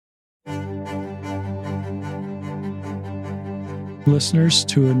listeners,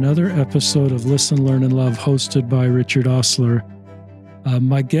 to another episode of Listen, Learn, and Love, hosted by Richard Ostler.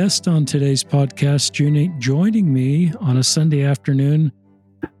 My guest on today's podcast, joining me on a Sunday afternoon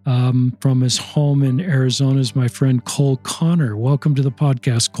from his home in Arizona, is my friend Cole Connor. Welcome to the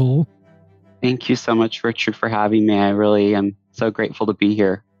podcast, Cole. Thank you so much, Richard, for having me. I really am so grateful to be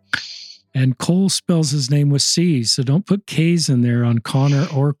here. And Cole spells his name with C's, so don't put K's in there on Connor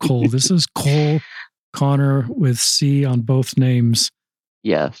or Cole. This is Cole Connor with C on both names.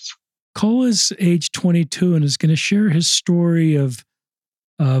 Yes. Cole is age 22 and is going to share his story of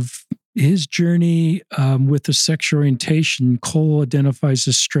his journey with the sexual orientation. Cole identifies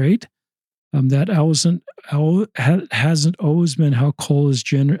as straight. That hasn't always been how Cole is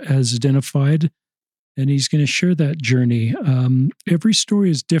identified, and he's going to share that journey. Every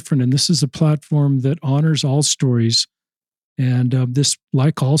story is different, and this is a platform that honors all stories. And this,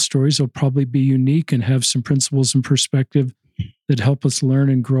 like all stories, will probably be unique and have some principles and perspective that help us learn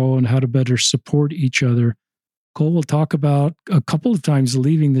and grow and how to better support each other. Cole will talk about a couple of times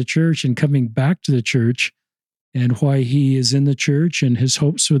leaving the church and coming back to the church and why he is in the church and his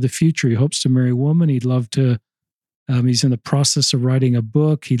hopes for the future. He hopes to marry a woman. He'd love to, he's in the process of writing a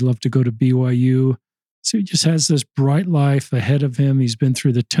book. He'd love to go to BYU. So he just has this bright life ahead of him. He's been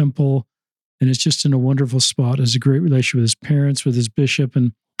through the temple and is just in a wonderful spot. Has a great relationship with his parents, with his bishop.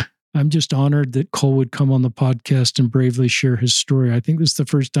 And I'm just honored that Cole would come on the podcast and bravely share his story. I think this is the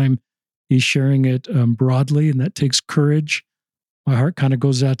first time he's sharing it broadly, and that takes courage. My heart kind of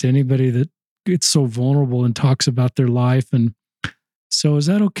goes out to anybody that gets so vulnerable and talks about their life. And so is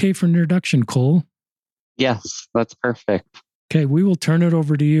that okay for an introduction, Cole? Yes, that's perfect. Okay, we will turn it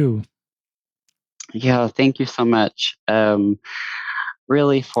over to you. Yeah, thank you so much.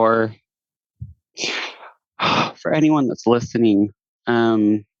 Really, for anyone that's listening,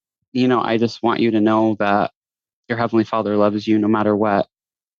 I just want you to know that your Heavenly Father loves you no matter what.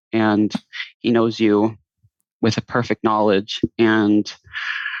 And he knows you with a perfect knowledge. And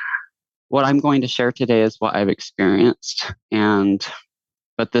what I'm going to share today is what I've experienced.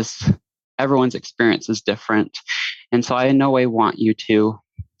 But everyone's experience is different. And so I in no way want you to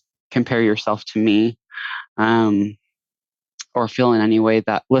compare yourself to me, or feel in any way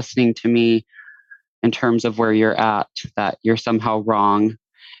that listening to me in terms of where you're at, that you're somehow wrong,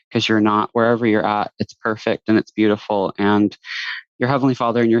 because you're not. Wherever you're at, it's perfect and it's beautiful. And your Heavenly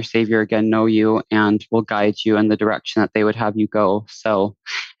Father and your Savior, again, know you and will guide you in the direction that they would have you go. So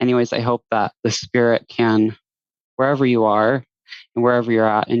anyways, I hope that the Spirit can, wherever you are and wherever you're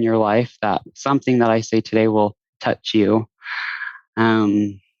at in your life, that something that I say today will touch you.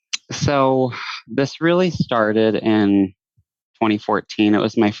 So this really started in 2014. It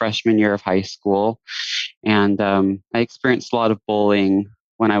was my freshman year of high school. And I experienced a lot of bullying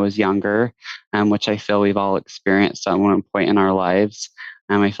when I was younger, which I feel we've all experienced at one point in our lives.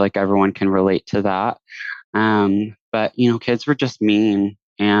 I feel like everyone can relate to that. But, kids were just mean.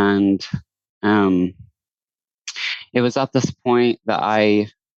 And it was at this point that I,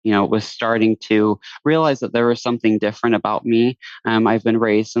 was starting to realize that there was something different about me. I've been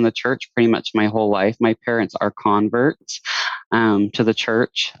raised in the church pretty much my whole life. My parents are converts to the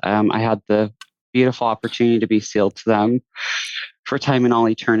church. I had the beautiful opportunity to be sealed to them for time and all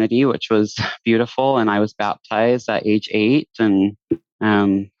eternity, which was beautiful. And I was baptized at age 8. And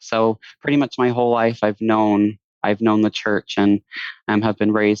so pretty much my whole life I've known the church and have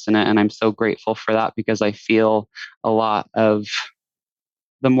been raised in it. And I'm so grateful for that, because I feel a lot of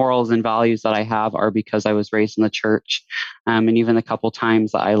the morals and values that I have are because I was raised in the church. And even the couple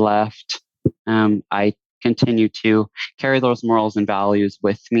times that I left, I continue to carry those morals and values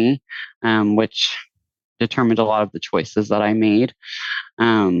with me, which determined a lot of the choices that I made.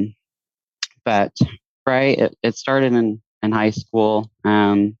 But right, it started in high school.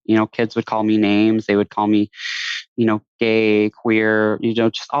 Kids would call me names. They would call me, gay, queer,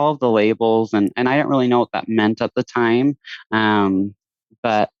 just all of the labels. And I didn't really know what that meant at the time.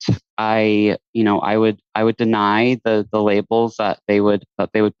 But I would deny the labels that they would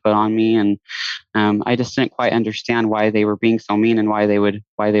put on me. And I just didn't quite understand why they were being so mean and why they would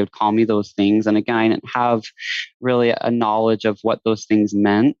call me those things. And again, I didn't have really a knowledge of what those things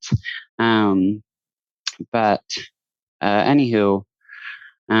meant. But anywho,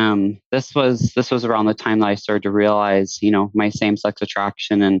 this was around the time that I started to realize, my same-sex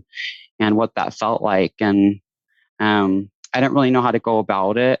attraction and what that felt like. And I didn't really know how to go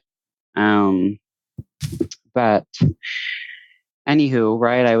about it. But anywho,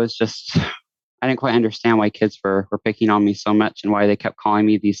 right, I didn't quite understand why kids were picking on me so much and why they kept calling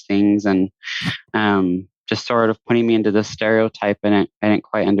me these things. And just sort of putting me into this stereotype I didn't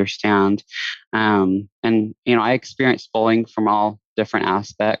quite understand. And, I experienced bullying from all different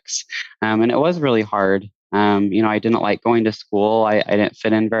aspects. And it was really hard. I didn't like going to school. I didn't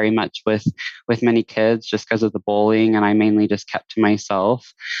fit in very much with many kids just because of the bullying, and I mainly just kept to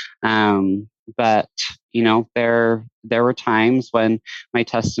myself. But there were times when my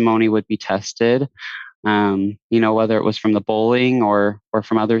testimony would be tested, whether it was from the bullying or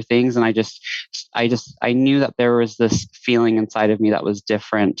from other things. And I knew that there was this feeling inside of me that was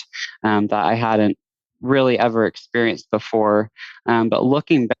different, that I hadn't really ever experienced before. But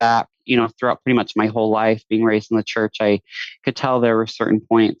looking back, throughout pretty much my whole life being raised in the church, I could tell there were certain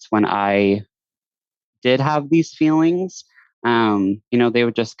points when I did have these feelings. They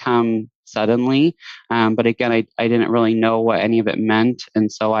would just come suddenly. But again, I didn't really know what any of it meant.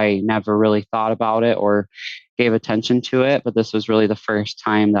 And so I never really thought about it or gave attention to it. But this was really the first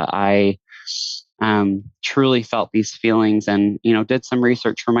time that I truly felt these feelings and, did some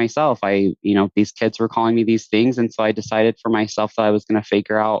research for myself. These kids were calling me these things. And so I decided for myself that I was going to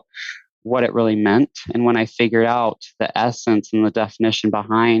figure out what it really meant. And when I figured out the essence and the definition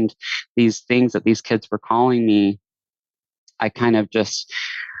behind these things that these kids were calling me, I kind of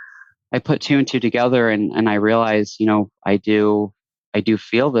I put two and two together, and I realized, I do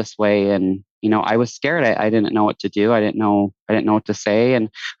feel this way. And, I was scared. I didn't know what to do. I didn't know what to say. And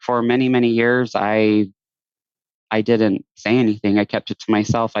for many, many years, I didn't say anything. I kept it to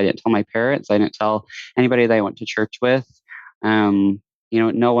myself. I didn't tell my parents. I didn't tell anybody that I went to church with.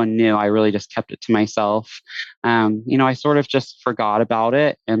 No one knew. I really just kept it to myself. I sort of just forgot about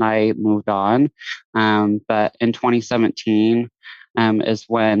it and I moved on. But in 2017 is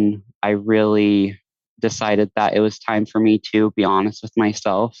when I really decided that it was time for me to be honest with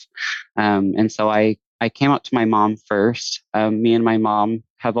myself. And so I came out to my mom first. Me and my mom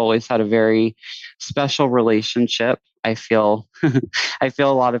have always had a very special relationship. I feel I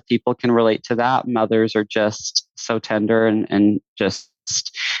feel a lot of people can relate to that. Mothers are just so tender and just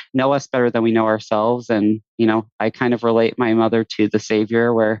know us better than we know ourselves. And, I kind of relate my mother to the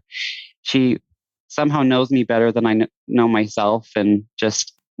Savior, where she somehow knows me better than I know myself, and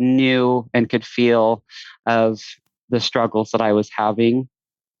just knew and could feel of the struggles that I was having.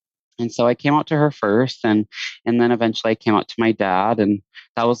 And so I came out to her first, and then eventually I came out to my dad, and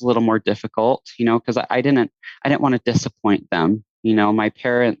that was a little more difficult, because I didn't want to disappoint them. My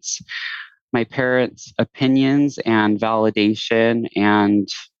parents' opinions and validation and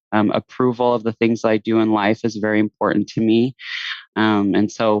approval of the things that I do in life is very important to me.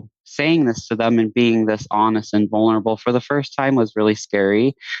 And so saying this to them and being this honest and vulnerable for the first time was really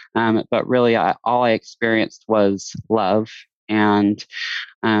scary. But really, all I experienced was love. And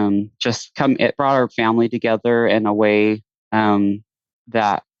it brought our family together in a way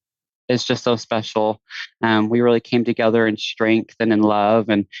that is just so special. We really came together in strength and in love,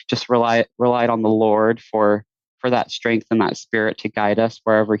 and just relied on the Lord for that strength and that spirit to guide us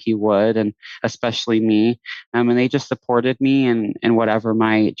wherever He would, and especially me. And they just supported me in whatever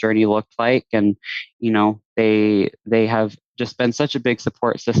my journey looked like. And they have just been such a big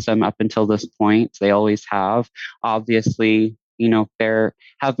support system up until this point. They always have. Obviously, there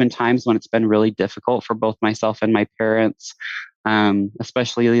have been times when it's been really difficult for both myself and my parents,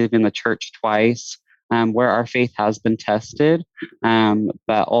 especially leaving the church twice, where our faith has been tested.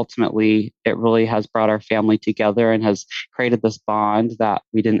 But ultimately, it really has brought our family together and has created this bond that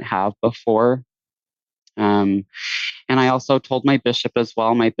we didn't have before. And I also told my bishop as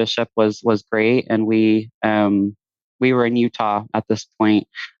well. My bishop was great, and we were in Utah at this point.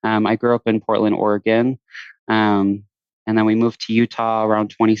 I grew up in Portland, Oregon. And then we moved to Utah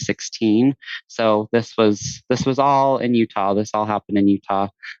around 2016. So this was all in Utah. This all happened in Utah.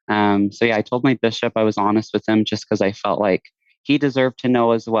 So yeah, I told my bishop. I was honest with him just because I felt like he deserved to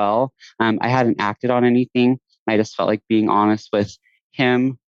know as well. I hadn't acted on anything. I just felt like being honest with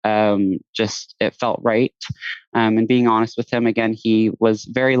him. Just it felt right. And being honest with him again, he was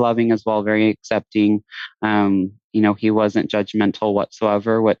very loving as well, very accepting. He wasn't judgmental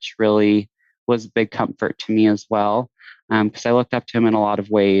whatsoever, which really was a big comfort to me as well, because I looked up to him in a lot of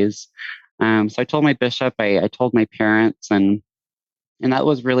ways. So I told my bishop, I told my parents, and that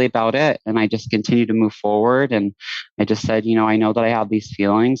was really about it. And I just continued to move forward. And I just said, I know that I have these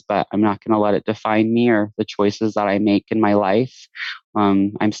feelings, but I'm not going to let it define me or the choices that I make in my life.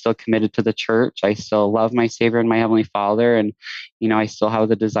 I'm still committed to the church. I still love my Savior and my Heavenly Father. And, I still have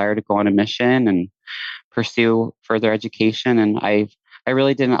the desire to go on a mission and pursue further education. And I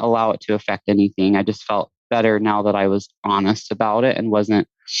really didn't allow it to affect anything. I just felt better now that I was honest about it and wasn't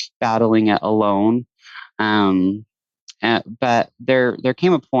battling it alone. But there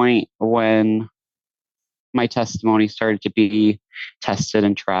came a point when my testimony started to be tested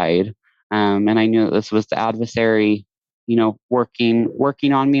and tried. And I knew that this was the adversary,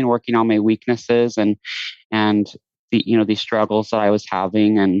 working on me and working on my weaknesses and these struggles that I was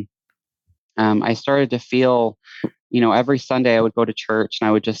having. And I started to feel, every Sunday I would go to church and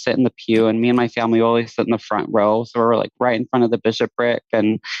I would just sit in the pew, and me and my family always sit in the front row. So we're like right in front of the bishopric.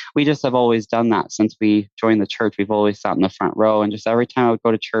 And we just have always done that since we joined the church. We've always sat in the front row. And just every time I would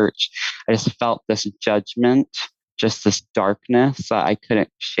go to church, I just felt this judgment, just this darkness that I couldn't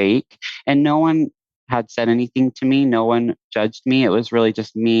shake. And no one had said anything to me. No one judged me. It was really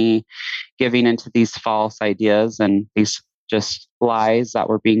just me giving into these false ideas and these just lies that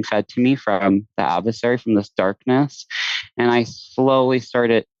were being fed to me from the adversary, from this darkness. And I slowly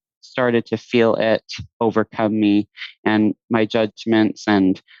started to feel it overcome me and my judgments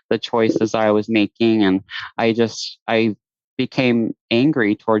and the choices I was making. And I became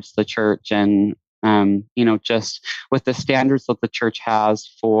angry towards the church, and just with the standards that the church has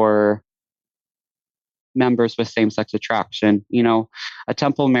for members with same-sex attraction. A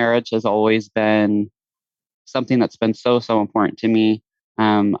temple marriage has always been something that's been so, so important to me.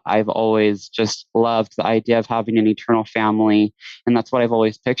 I've always just loved the idea of having an eternal family, and that's what I've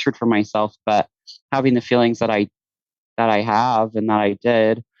always pictured for myself. But having the feelings that I have and that I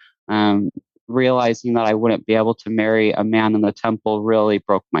did, realizing that I wouldn't be able to marry a man in the temple really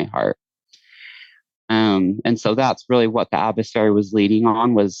broke my heart. And so that's really what the adversary was leading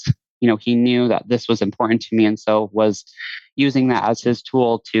on was, he knew that this was important to me, and so was using that as his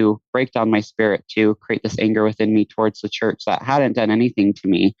tool to break down my spirit, to create this anger within me towards the church that hadn't done anything to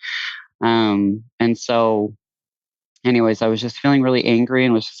me. And so anyways, I was just feeling really angry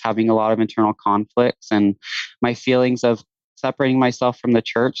and was just having a lot of internal conflicts, and my feelings of separating myself from the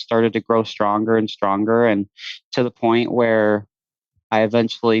church started to grow stronger and stronger, and to the point where I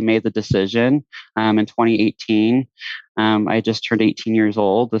eventually made the decision in 2018. I just turned 18 years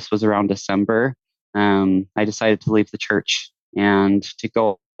old. This was around December. I decided to leave the church and to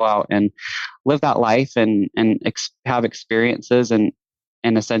go out and live that life and have experiences and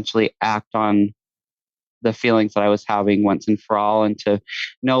essentially act on the feelings that I was having once and for all, and to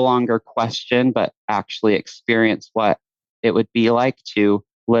no longer question, but actually experience what it would be like to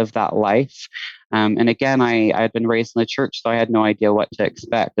live that life. And again, I had been raised in the church, so I had no idea what to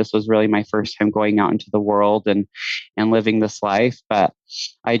expect. This was really my first time going out into the world and living this life. But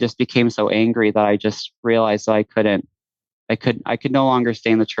I just became so angry that I just realized that I could no longer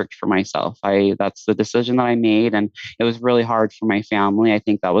stay in the church for myself. That's the decision that I made, and it was really hard for my family. I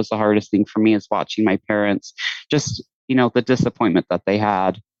think that was the hardest thing for me, is watching my parents, just the disappointment that they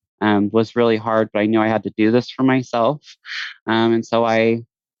had was really hard. But I knew I had to do this for myself, and so I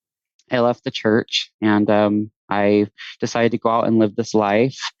left the church, and I decided to go out and live this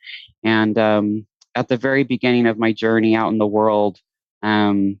life. And at the very beginning of my journey out in the world,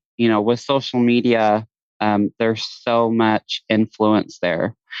 with social media, there's so much influence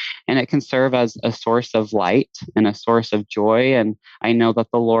there, and it can serve as a source of light and a source of joy. And I know that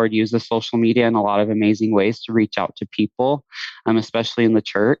the Lord uses social media in a lot of amazing ways to reach out to people, especially in the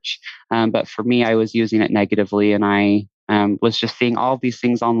church. But for me, I was using it negatively, and I was just seeing all these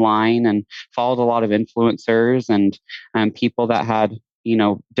things online and followed a lot of influencers and people that had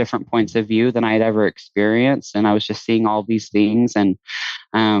different points of view than I had ever experienced. And I was just seeing all these things. And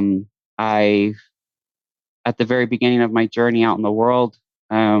I at the very beginning of my journey out in the world,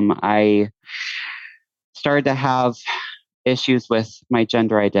 I started to have issues with my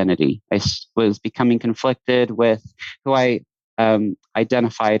gender identity. I was becoming conflicted with who I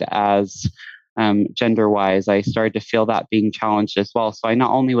identified as gender-wise. I started to feel that being challenged as well. So I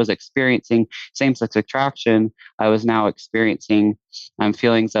not only was experiencing same-sex attraction, I was now experiencing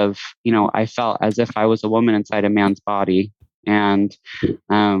feelings of, I felt as if I was a woman inside a man's body. And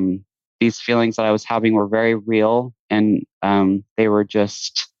these feelings that I was having were very real, and they were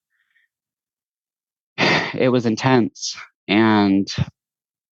just, it was intense. And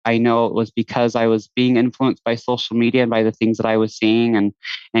I know it was because I was being influenced by social media and by the things that I was seeing,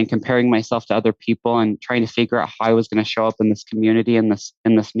 and comparing myself to other people and trying to figure out how I was going to show up in this community, in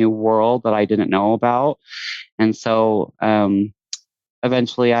this new world that I didn't know about. And so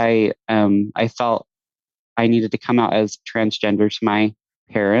eventually I felt I needed to come out as transgender to my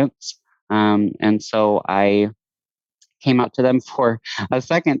parents. And so I came out to them for a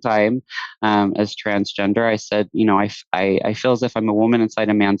second time as transgender. I said, I feel as if I'm a woman inside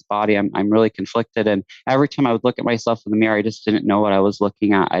a man's body. I'm really conflicted. And every time I would look at myself in the mirror, I just didn't know what I was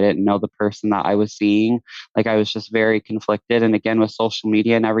looking at. I didn't know the person that I was seeing. Like, I was just very conflicted. And again, with social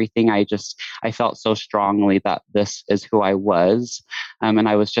media and everything, I felt so strongly that this is who I was. And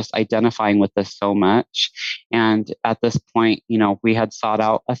I was just identifying with this so much. And at this point, we had sought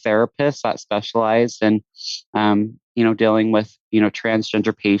out a therapist that specialized in, dealing with,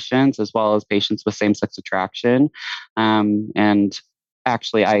 transgender patients as well as patients with same-sex attraction. And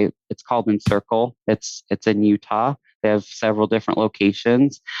actually, it's called Encircle. It's in Utah. They have several different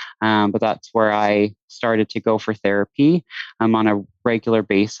locations, but that's where I started to go for therapy on a regular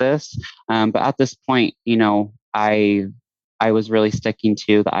basis. But at this point, I was really sticking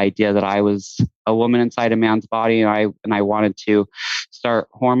to the idea that I was a woman inside a man's body, and I wanted to start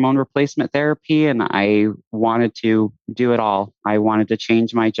hormone replacement therapy, and I wanted to do it all. I wanted to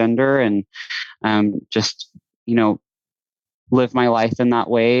change my gender and just live my life in that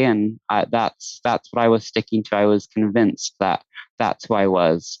way, and that's what I was sticking to. I was convinced that that's who I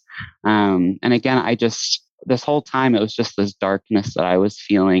was, and again, this whole time, it was just this darkness that I was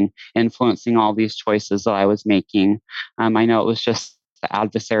feeling, influencing all these choices that I was making. I know it was just the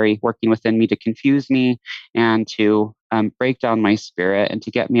adversary working within me to confuse me and to break down my spirit and to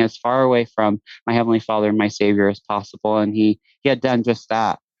get me as far away from my Heavenly Father and my Savior as possible. And he had done just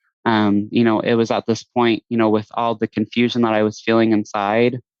that. It was at this point, with all the confusion that I was feeling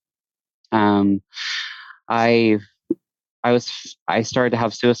inside, I I started to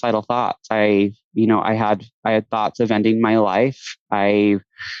have suicidal thoughts. I had thoughts of ending my life. I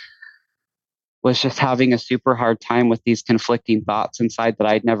was just having a super hard time with these conflicting thoughts inside that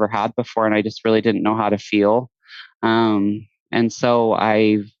I'd never had before, and I just really didn't know how to feel. And so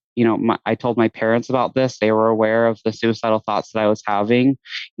I told my parents about this. They were aware of the suicidal thoughts that I was having.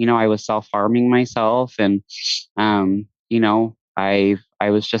 I was self-harming myself, and I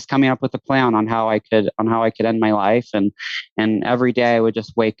was just coming up with a plan on how I could end my life, and every day I would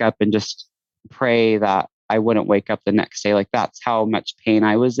just wake up and just pray that I wouldn't wake up the next day. Like, that's how much pain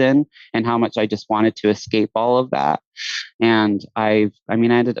I was in and how much I just wanted to escape all of that. And I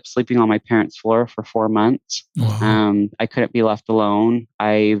ended up sleeping on my parents' floor for 4 months. Wow. I couldn't be left alone.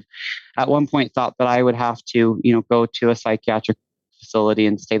 I, at one point, thought that I would have to, go to a psychiatric facility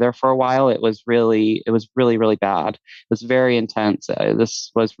and stay there for a while. It was really, really bad. It was very intense.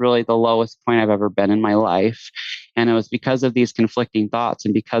 This was really the lowest point I've ever been in my life. And it was because of these conflicting thoughts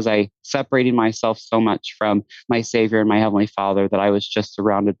and because I separated myself so much from my Savior and my Heavenly Father that I was just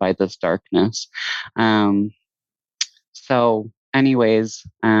surrounded by this darkness. So anyways,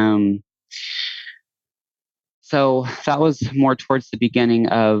 so that was more towards the beginning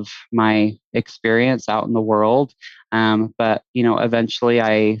of my experience out in the world. But eventually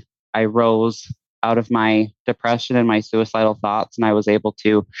I rose out of my depression and my suicidal thoughts, and I was able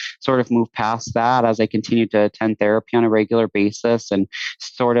to sort of move past that as I continued to attend therapy on a regular basis and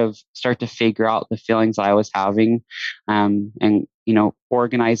sort of start to figure out the feelings I was having, and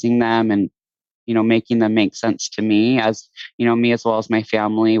organizing them and making them make sense to me, as me as well as my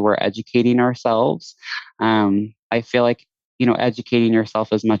family were educating ourselves. I feel like educating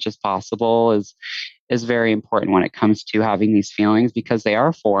yourself as much as possible is very important when it comes to having these feelings, because they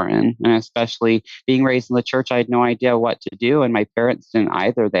are foreign. And especially being raised in the church, I had no idea what to do, and my parents didn't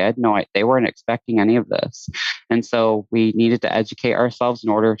either. They weren't expecting any of this, and so we needed to educate ourselves in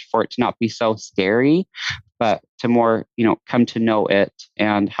order for it to not be so scary, but to more come to know it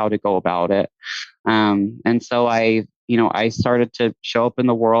and how to go about it. And so I started to show up in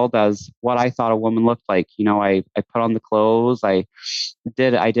the world as what I thought a woman looked like. I put on the clothes. I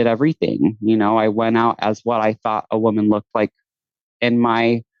did everything. I went out as what I thought a woman looked like in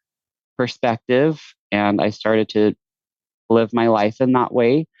my perspective, and I started to live my life in that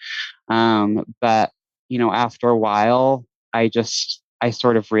way. But after a while, I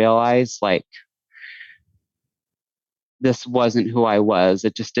sort of realized, like, this wasn't who I was.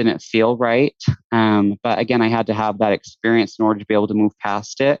 It just didn't feel right. But again, I had to have that experience in order to be able to move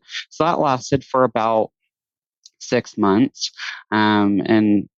past it. So that lasted for about 6 months.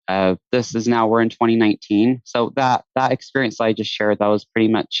 And this is now, we're in 2019. So that experience I just shared, that was pretty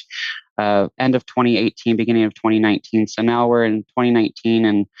much end of 2018, beginning of 2019. So now we're in 2019,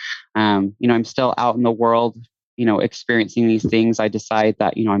 and I'm still out in the world, experiencing these things. I decide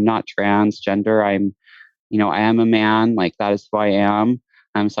that I'm not transgender. I am a man. Like, that is who I am.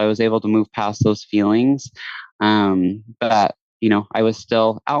 So I was able to move past those feelings. But I was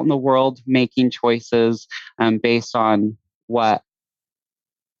still out in the world making choices based on what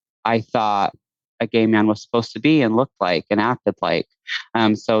I thought a gay man was supposed to be and looked like and acted like.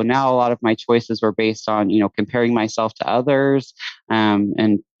 So now a lot of my choices were based on, comparing myself to others,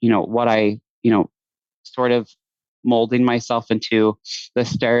 and, what I, sort of molding myself into the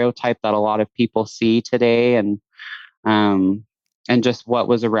stereotype that a lot of people see today, um, and just what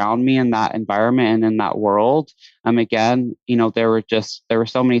was around me in that environment and in that world. Again, there were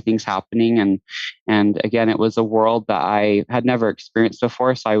so many things happening, and again, it was a world that I had never experienced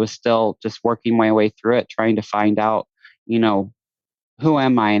before. So I was still just working my way through it, trying to find out, you know, who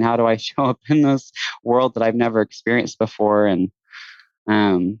am I and how do I show up in this world that I've never experienced before. And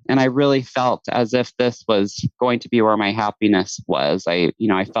I really felt as if this was going to be where my happiness was. I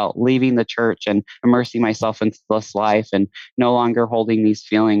felt leaving the church and immersing myself into this life and no longer holding these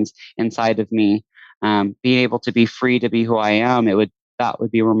feelings inside of me. Being able to be free to be who I am, that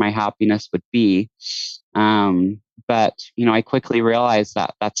would be where my happiness would be. But I quickly realized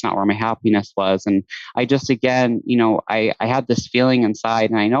that that's not where my happiness was. And I just, again, I had this feeling inside,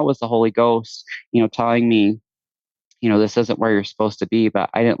 and I know it was the Holy Ghost, telling me, this isn't where you're supposed to be, but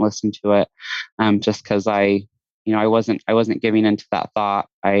I didn't listen to it, just because I wasn't giving into that thought.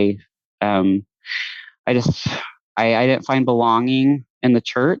 Um, I just, I didn't find belonging in the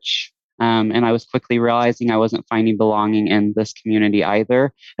church. And I was quickly realizing I wasn't finding belonging in this community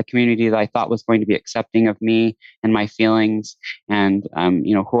either, a community that I thought was going to be accepting of me and my feelings and,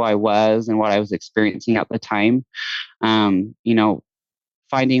 who I was and what I was experiencing at the time. Um, you know,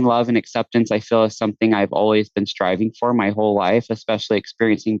 Finding love and acceptance, I feel, is something I've always been striving for my whole life, especially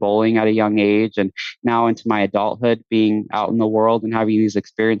experiencing bullying at a young age. And now into my adulthood, being out in the world and having these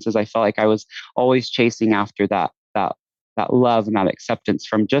experiences, I felt like I was always chasing after that love and that acceptance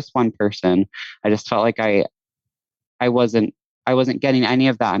from just one person. I just felt like I wasn't I wasn't getting any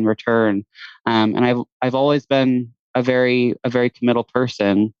of that in return. And I've always been a very committal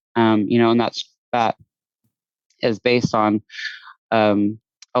person. And that is based on, um,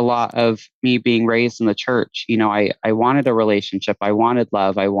 a lot of me being raised in the church. I wanted a relationship. I wanted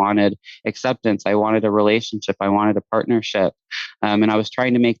love. I wanted acceptance. I wanted a relationship. I wanted a partnership. And I was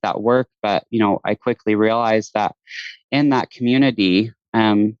trying to make that work. But, I quickly realized that in that community,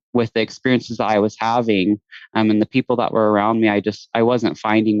 with the experiences that I was having, and the people that were around me, I wasn't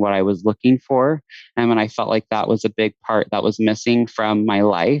finding what I was looking for. And I felt like that was a big part that was missing from my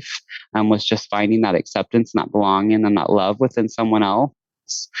life, was just finding that acceptance and that belonging and that love within someone else.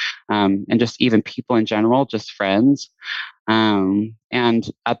 And just even people in general, just friends. And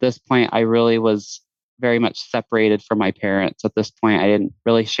at this point, I really was very much separated from my parents. At this point, I didn't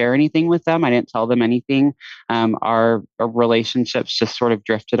really share anything with them. I didn't tell them anything. Our relationships just sort of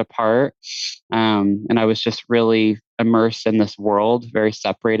drifted apart. And I was just really immersed in this world, very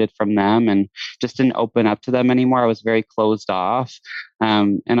separated from them, and just didn't open up to them anymore. I was very closed off.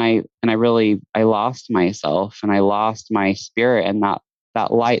 And I lost myself, and I lost my spirit, and that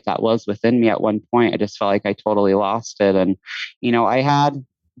light that was within me at one point. I just felt like I totally lost it. And, I had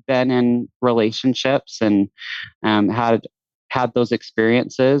been in relationships and, had those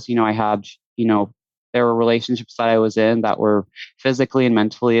experiences. I had, there were relationships that I was in that were physically and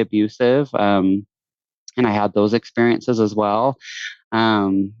mentally abusive. And I had those experiences as well.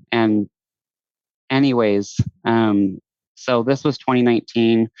 And anyways, so this was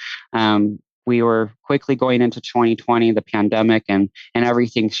 2019. We were quickly going into 2020, the pandemic, and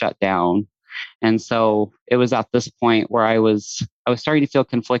everything shut down. And so it was at this point where I was starting to feel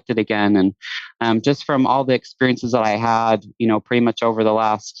conflicted again. And, just from all the experiences that I had, pretty much over the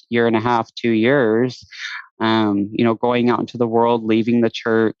last year and a half, 2 years, going out into the world, leaving the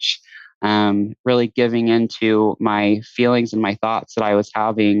church, really giving into my feelings and my thoughts that I was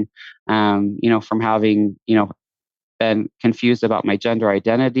having, from having, been confused about my gender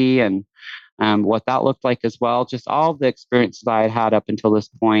identity and, what that looked like as well. Just all of the experiences I had had up until this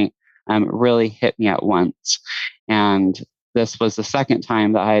point, really hit me at once. And this was the second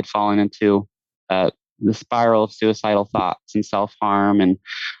time that I had fallen into, the spiral of suicidal thoughts and self harm, and,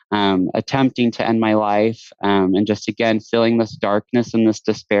 attempting to end my life, and just again feeling this darkness and this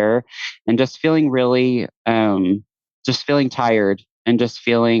despair, and just feeling really, just feeling tired, and just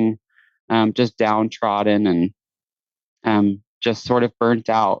feeling, just downtrodden, and, just sort of burnt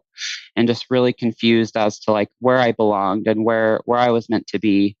out, and just really confused as to like where I belonged and where I was meant to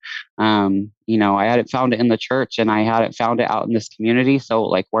be. I hadn't found it in the church, and I hadn't found it out in this community. So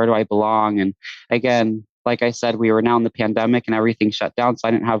like, where do I belong? And again, like I said, we were now in the pandemic and everything shut down. So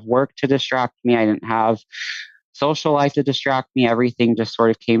I didn't have work to distract me. I didn't have social life to distract me. Everything just sort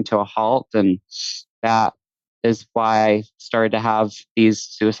of came to a halt. And that is why I started to have these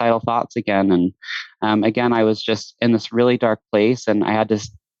suicidal thoughts again. And, again, I was just in this really dark place, and I had to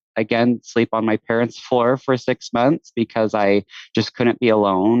again sleep on my parents' floor for 6 months because I just couldn't be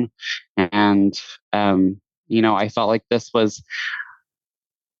alone. And, I felt like this was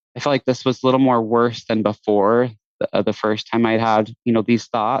a little more worse than before the first time I'd had, these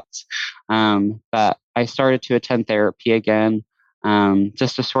thoughts. But I started to attend therapy again,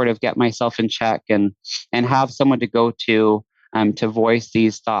 just to sort of get myself in check and have someone to go to voice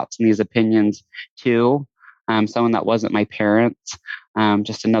these thoughts and these opinions to, someone that wasn't my parents,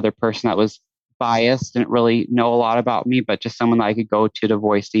 just another person that was biased, didn't really know a lot about me, but just someone that I could go to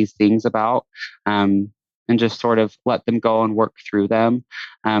voice these things about. And just sort of let them go and work through them,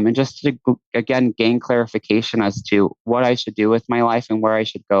 and just to again gain clarification as to what I should do with my life and where I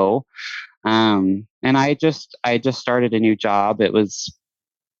should go. And I just started a new job. This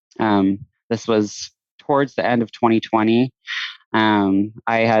was towards the end of 2020. I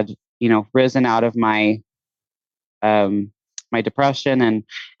had risen out of my depression and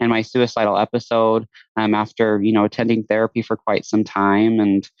my suicidal episode, after attending therapy for quite some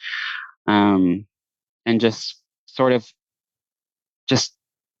time, um, and just sort of just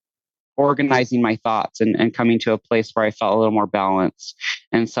organizing my thoughts and coming to a place where I felt a little more balanced.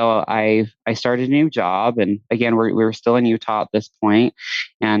 And so I started a new job, and again we were still in Utah at this point,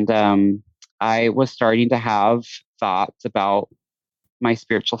 and I was starting to have thoughts about my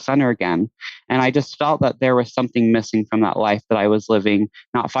spiritual center again. And I just felt that there was something missing from that life that I was living,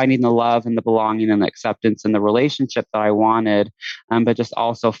 not finding the love and the belonging and the acceptance and the relationship that I wanted, but just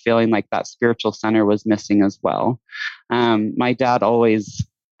also feeling like that spiritual center was missing as well. My dad always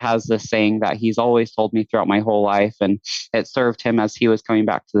has this saying that he's always told me throughout my whole life, and it served him as he was coming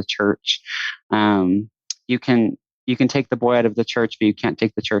back to the church. You can take the boy out of the church, but you can't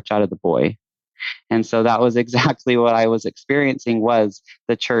take the church out of the boy. And so that was exactly what I was experiencing, was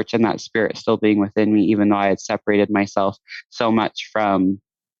the church and that spirit still being within me, even though I had separated myself so much from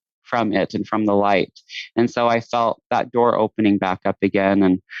it and from the light. And so I felt that door opening back up again.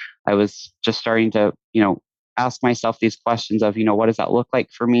 And I was just starting to, ask myself these questions of, what does that look like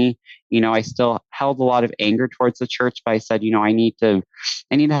for me? I still held a lot of anger towards the church, but I said, I need to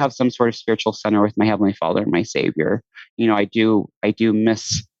have some sort of spiritual center with my Heavenly Father and my Savior. I do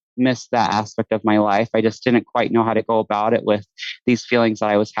miss that aspect of my life. I just didn't quite know how to go about it with these feelings that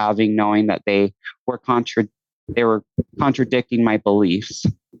I was having, knowing that they were contradicting my beliefs,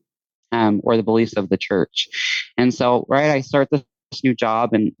 or the beliefs of the church. And so, right, I start this new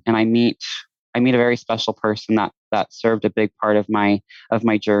job, and I meet a very special person that served a big part of my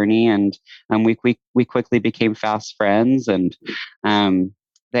journey, and we quickly became fast friends. And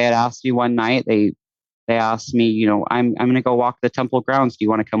they had asked me one night, they asked me, I'm going to go walk the temple grounds. Do you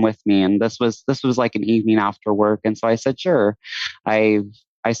want to come with me? And this was like an evening after work. And so I said, sure. I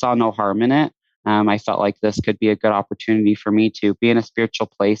saw no harm in it. I felt like this could be a good opportunity for me to be in a spiritual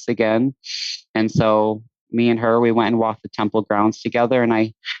place again. And so me and her, we went and walked the temple grounds together, and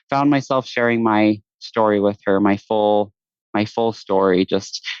I found myself sharing my story with her, my full story,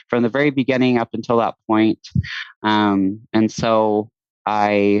 just from the very beginning up until that point. And so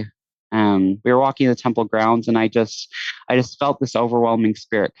we were walking the temple grounds, and I just felt this overwhelming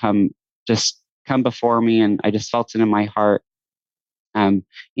spirit come before me, and I just felt it in my heart.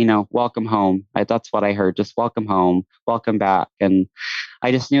 Welcome home. That's what I heard. Just welcome home, welcome back. And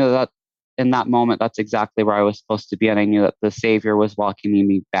I just knew that in that moment, that's exactly where I was supposed to be. And I knew that the Savior was welcoming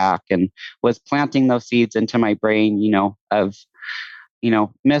me back and was planting those seeds into my brain, of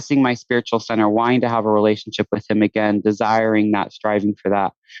missing my spiritual center, wanting to have a relationship with him again, desiring that, striving for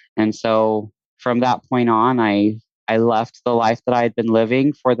that. And so from that point on, I left the life that I had been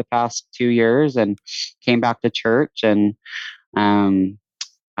living for the past 2 years and came back to church. And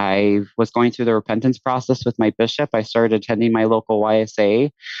I was going through the repentance process with my bishop. I started attending my local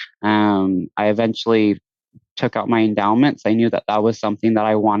YSA. I eventually took out my endowments. I knew that was something that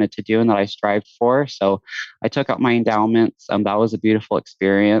I wanted to do and that I strived for. So I took out my endowments. That was a beautiful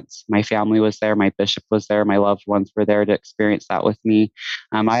experience. My family was there. My bishop was there. My loved ones were there to experience that with me.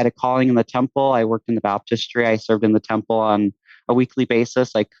 I had a calling in the temple. I worked in the baptistry. I served in the temple on a weekly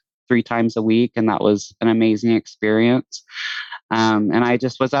basis, like 3 times a week. And that was an amazing experience. And I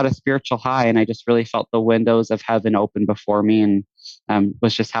just was at a spiritual high, and I just really felt the windows of heaven open before me, and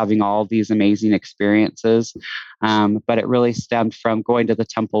was just having all these amazing experiences. But it really stemmed from going to the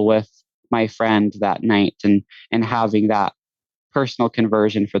temple with my friend that night and having that personal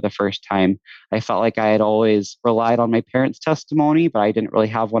conversion for the first time. I felt like I had always relied on my parents' testimony, but I didn't really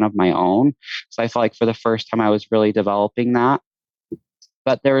have one of my own. So I felt like for the first time I was really developing that.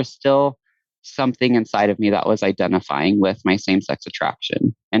 But there was still something inside of me that was identifying with my same-sex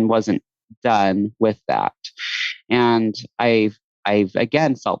attraction and wasn't done with that. And I I've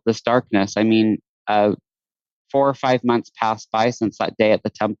again felt this darkness. I mean, 4 or 5 months passed by since that day at the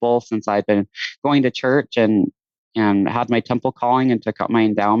temple, since I'd been going to church and had my temple calling and took up my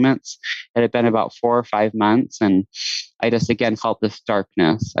endowments. It had been about 4 or 5 months, and I just again felt this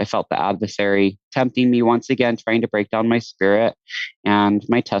darkness. I felt the adversary tempting me once again, trying to break down my spirit and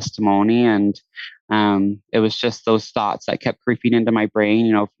my testimony. And it was just those thoughts that kept creeping into my brain.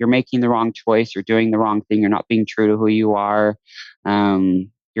 You know, if you're making the wrong choice, you're doing the wrong thing, you're not being true to who you are.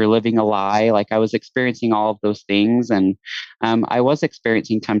 You're living a lie. Like I was experiencing all of those things, and I was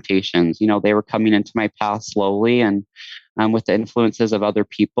experiencing temptations. You know, they were coming into my path slowly, and with the influences of other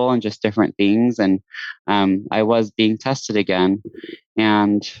people and just different things. And I was being tested again.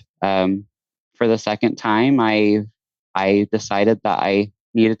 And for the second time, I decided that I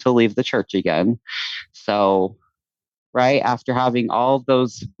needed to leave the church again. So right after having all of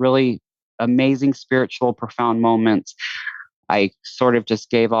those really amazing spiritual, profound moments, I sort of just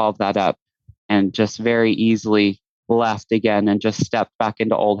gave all of that up and just very easily left again and just stepped back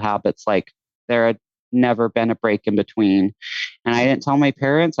into old habits. Like there had never been a break in between. And I didn't tell my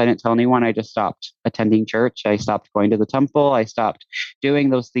parents, I didn't tell anyone. I just stopped attending church. I stopped going to the temple. I stopped doing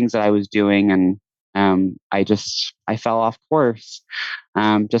those things that I was doing. And I fell off course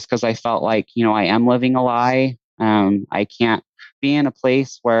just because I felt like, you know, I am living a lie. I can't be in a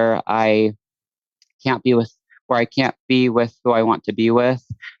place where can't be with I can't be with who I want to be with,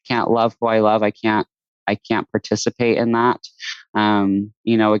 can't love who I love. I can't participate in that.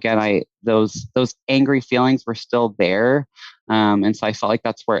 You know, again, those angry feelings were still there. And so I felt like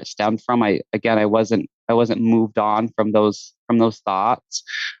that's where it stemmed from. I wasn't moved on from those thoughts.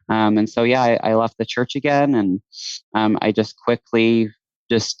 And so, yeah, I left the church again, and I just quickly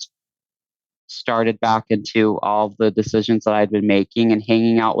just started back into all of the decisions that I'd been making and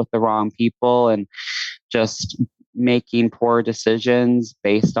hanging out with the wrong people and just making poor decisions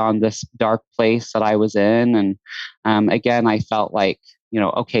based on this dark place that I was in. And again, I felt like, you know,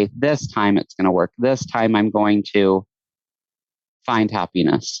 okay, this time it's going to work. This time I'm going to find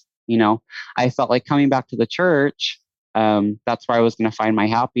happiness. You know, I felt like coming back to the church, that's where I was going to find my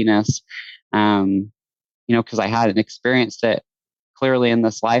happiness. You know, because I hadn't experienced it clearly in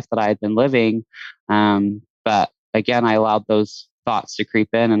this life that I had been living. But again, I allowed those thoughts to creep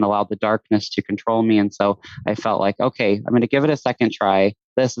in and allowed the darkness to control me. And so I felt like, okay, I'm going to give it a second try.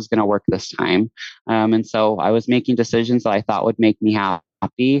 This is going to work this time. And so I was making decisions that I thought would make me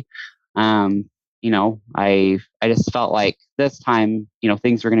happy. You know, I just felt like this time, you know,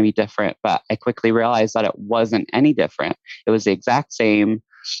 things were going to be different, but I quickly realized that it wasn't any different. It was the exact same.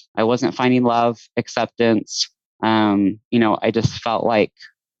 I wasn't finding love, acceptance. You know, I just felt like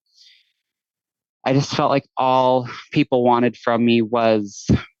all people wanted from me was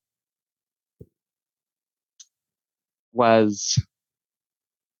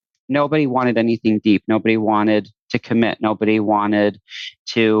nobody wanted anything deep. Nobody wanted to commit. Nobody wanted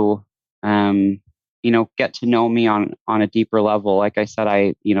to, you know, get to know me on a deeper level. Like I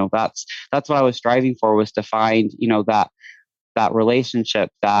said, you know, that's what I was striving for, was to find, you know, that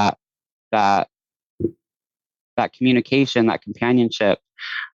relationship, that communication, that companionship,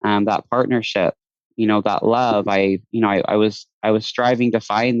 that partnership, you know, that love. I was striving to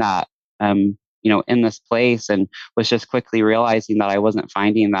find that, you know, in this place, and was just quickly realizing that I wasn't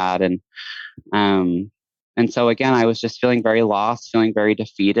finding that. And so again, I was just feeling very lost, feeling very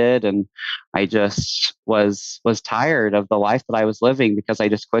defeated. And I just was tired of the life that I was living, because I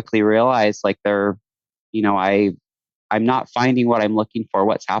just quickly realized, like, you know, I'm not finding what I'm looking for.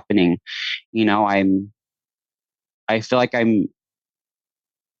 What's happening? You know, I feel like I'm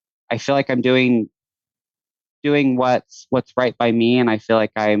doing what's right by me, and I feel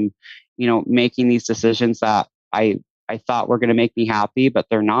like I'm, you know, making these decisions that I thought were going to make me happy, but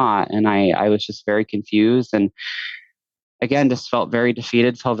they're not. And I was just very confused, and again, just felt very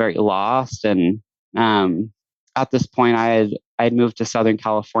defeated, felt very lost. And at this point, I had moved to Southern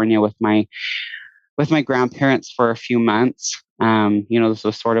California with my grandparents for a few months. You know, this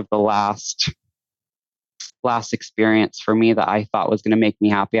was sort of the last experience for me that I thought was going to make me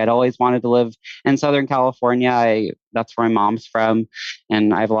happy. I'd always wanted to live in Southern California. That's where my mom's from,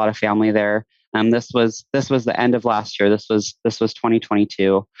 and I have a lot of family there. This was the end of last year. This was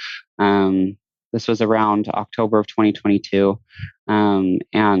 2022. This was around October of 2022.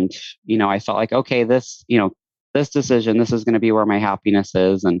 And, you know, I felt like, okay, this decision, this is going to be where my happiness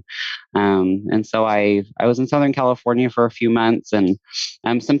is. And so I was in Southern California for a few months, and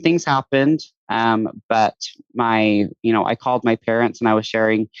some things happened But I called my parents and I was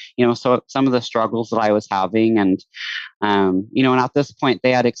sharing, so some of the struggles that I was having. And at this point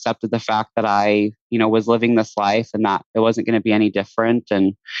they had accepted the fact that I, was living this life and that it wasn't going to be any different.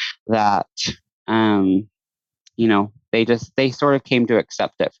 And that, um, they sort of came to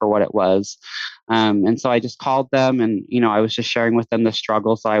accept it for what it was. And so I just called them and, I was just sharing with them the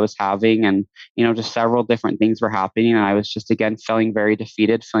struggles that I was having and, just several different things were happening. And I was just, again, feeling very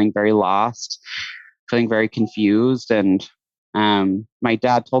defeated, feeling very lost, feeling very confused. And my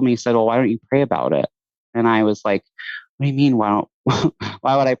dad told me, he said, well, why don't you pray about it? And I was like, what do you mean? Why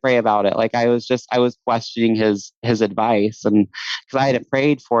would I pray about it? Like I was questioning his advice. And because I hadn't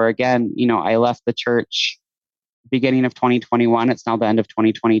prayed for, again, I left the church beginning of 2021. It's now the end of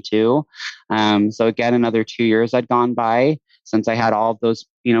 2022. So again, another 2 years had gone by since I had all of those,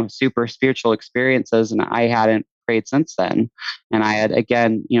 super spiritual experiences, and I hadn't prayed since then. And I had,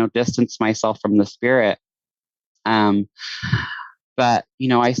 again, distanced myself from the spirit. But,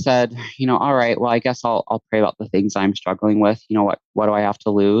 I said, all right, well, I guess I'll pray about the things I'm struggling with. What do I have to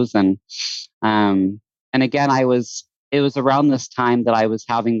lose? And again, it was around this time that I was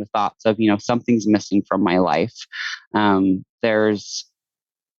having the thoughts of, something's missing from my life. There's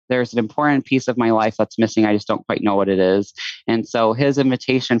an important piece of my life that's missing. I just don't quite know what it is. And so his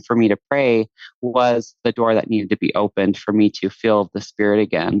invitation for me to pray was the door that needed to be opened for me to feel the Spirit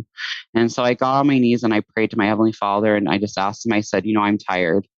again. And so I got on my knees and I prayed to my Heavenly Father and I just asked him, I said, I'm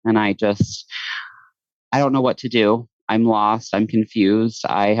tired and I don't know what to do. I'm lost. I'm confused.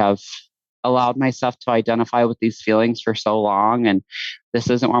 I have allowed myself to identify with these feelings for so long, and this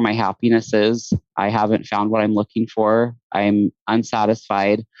isn't where my happiness is. I haven't found what I'm looking for. I'm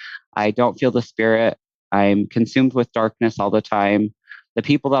unsatisfied. I don't feel the Spirit. I'm consumed with darkness all the time. The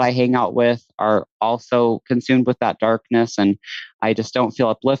people that I hang out with are also consumed with that darkness, and I just don't feel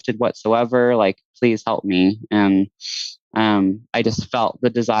uplifted whatsoever. Like, please help me. And I just felt the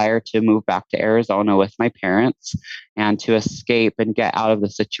desire to move back to Arizona with my parents and to escape and get out of the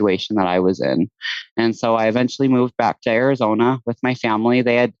situation that I was in. And so I eventually moved back to Arizona with my family.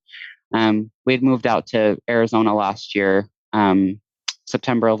 We had moved out to Arizona last year,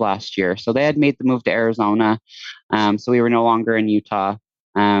 September of last year. So they had made the move to Arizona. So we were no longer in Utah.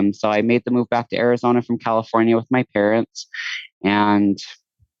 So I made the move back to Arizona from California with my parents. And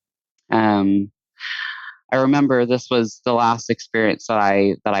I remember this was the last experience that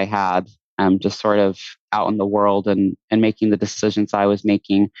I had, just sort of out in the world and making the decisions I was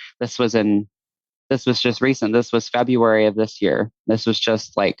making. This was just recent. This was February of this year. This was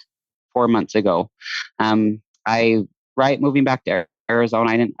just like 4 months ago. Moving back to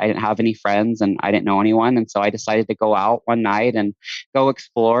Arizona, I didn't have any friends and I didn't know anyone, and so I decided to go out one night and go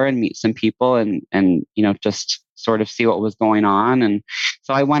explore and meet some people and just sort of see what was going on. And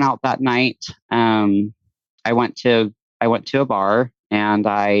so I went out that night. I went to a bar and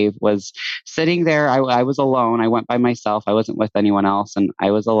I was sitting there. I was alone. I went by myself. I wasn't with anyone else, and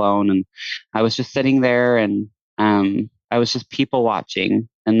I was alone. And I was just sitting there, and I was just people watching.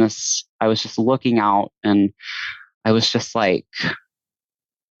 And I was just looking out, and I was just like,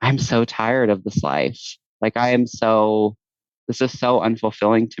 I'm so tired of this life. Like this is so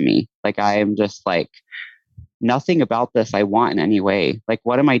unfulfilling to me. Like I am just like, nothing about this I want in any way. Like,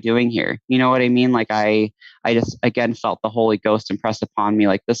 what am I doing here? You know what I mean? Like I just, again, felt the Holy Ghost impress upon me,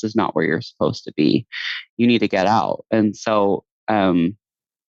 like, this is not where you're supposed to be. You need to get out. And so, I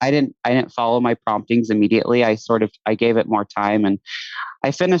didn't follow my promptings immediately. I gave it more time, and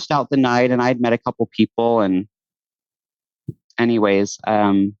I finished out the night, and I'd met a couple people, and anyways,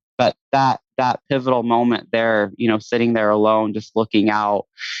 but that pivotal moment there, sitting there alone, just looking out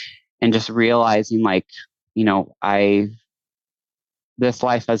and just realizing, like, this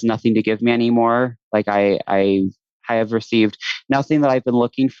life has nothing to give me anymore. Like I have received nothing that I've been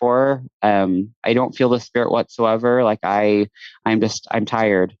looking for. I don't feel the Spirit whatsoever. Like I'm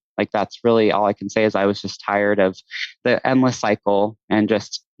tired. Like that's really all I can say is I was just tired of the endless cycle and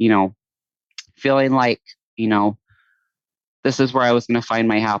just, feeling like, this is where I was going to find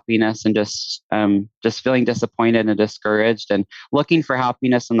my happiness, and just feeling disappointed and discouraged and looking for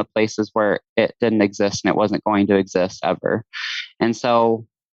happiness in the places where it didn't exist and it wasn't going to exist ever. And so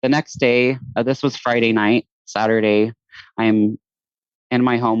the next day, this was Friday night, Saturday, I'm in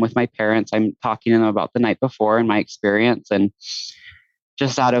my home with my parents. I'm talking to them about the night before and my experience. And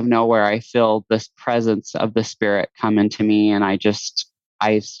just out of nowhere, I feel this presence of the Spirit come into me. And I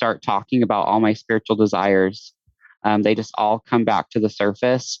start talking about all my spiritual desires. They just all come back to the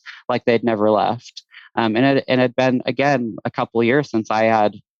surface like they'd never left. And it had been, again, a couple of years since I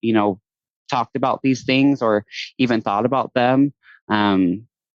had, talked about these things or even thought about them.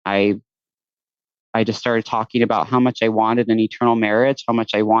 I I just started talking about how much I wanted an eternal marriage, how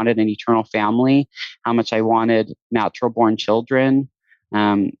much I wanted an eternal family, how much I wanted natural born children,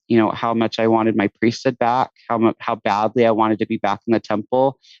 how much I wanted my priesthood back, how badly I wanted to be back in the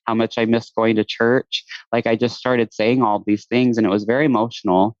temple, how much I missed going to church. Like I just started saying all these things, and it was very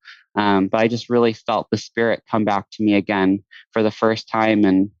emotional. But I just really felt the Spirit come back to me again for the first time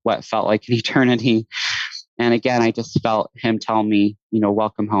in what felt like an eternity. And again, I just felt Him tell me,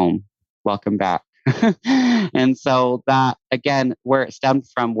 welcome home, welcome back. And so that, again, where it stemmed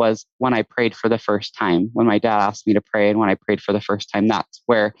from was when I prayed for the first time, when my dad asked me to pray. And when I prayed for the first time, that's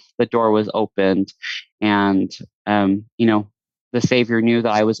where the door was opened. And, the Savior knew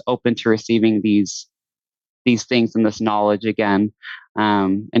that I was open to receiving these things and this knowledge again.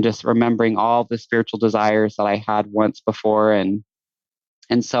 And just remembering all the spiritual desires that I had once before. And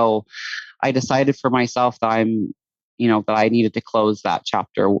so I decided for myself that that I needed to close that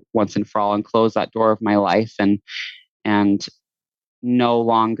chapter once and for all, and close that door of my life, and no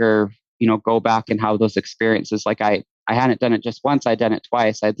longer, go back and have those experiences. Like I hadn't done it just once, I'd done it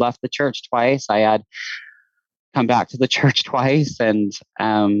twice. I'd left the church twice. I had come back to the church twice. And,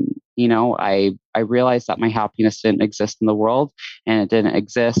 I realized that my happiness didn't exist in the world, and it didn't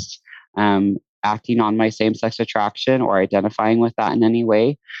exist acting on my same-sex attraction or identifying with that in any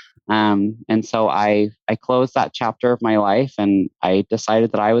way. And so I closed that chapter of my life, and I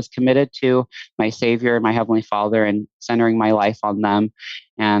decided that I was committed to my Savior and my Heavenly Father and centering my life on them.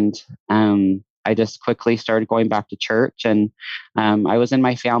 And I just quickly started going back to church, and I was in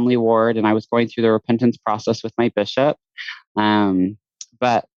my family ward, and I was going through the repentance process with my bishop.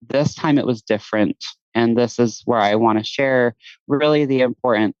 But this time it was different. And this is where I want to share really the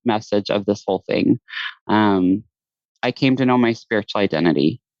important message of this whole thing. I came to know my spiritual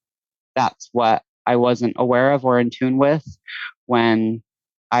identity. That's what I wasn't aware of or in tune with when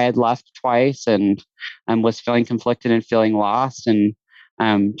I had left twice and was feeling conflicted and feeling lost and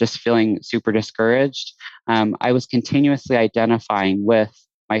just feeling super discouraged. I was continuously identifying with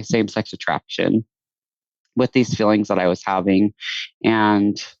my same-sex attraction, with these feelings that I was having.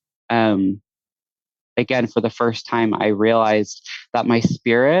 And again, for the first time, I realized that my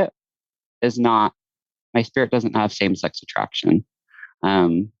spirit doesn't have same-sex attraction.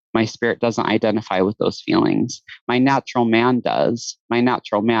 My spirit doesn't identify with those feelings. My natural man does. My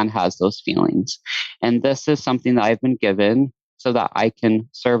natural man has those feelings. And this is something that I've been given so that I can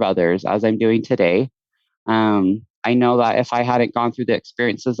serve others as I'm doing today. I know that if I hadn't gone through the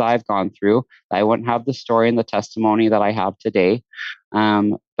experiences I've gone through, I wouldn't have the story and the testimony that I have today.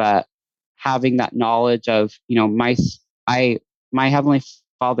 But having that knowledge of, my Heavenly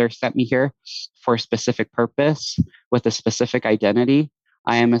Father sent me here for a specific purpose with a specific identity.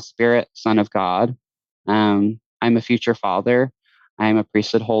 I am a spirit son of God. I'm a future father. I am a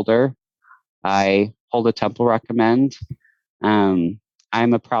priesthood holder. I hold a temple recommend. I'm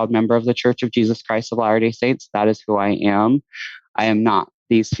a proud member of the Church of Jesus Christ of Latter-day Saints. That is who I am. I am not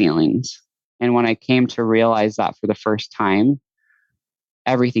these feelings. And when I came to realize that for the first time,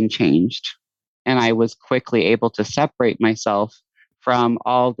 everything changed. And I was quickly able to separate myself from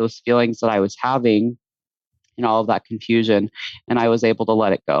all of those feelings that I was having and all of that confusion. And I was able to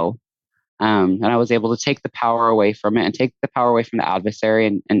let it go. And I was able to take the power away from it and take the power away from the adversary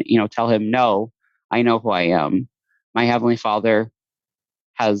and tell him, no, I know who I am. My Heavenly Father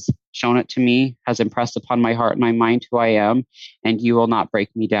has shown it to me, has impressed upon my heart and my mind who I am, and you will not break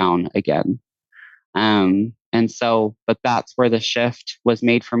me down again. But that's where the shift was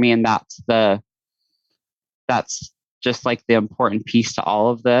made for me. And that's just like the important piece to all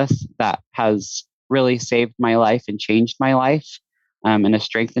of this that has really saved my life and changed my life, and has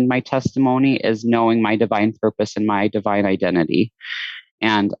strengthened my testimony, is knowing my divine purpose and my divine identity.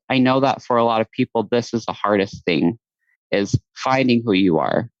 And I know that for a lot of people, this is the hardest thing, is finding who you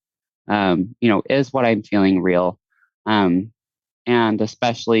are. Is what I'm feeling real? And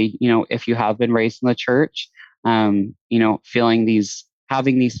especially, if you have been raised in the church, having these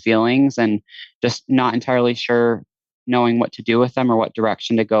feelings and just not entirely sure knowing what to do with them or what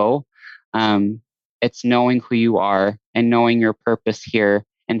direction to go. It's knowing who you are and knowing your purpose here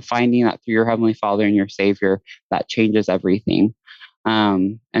and finding that through your Heavenly Father and your Savior, that changes everything.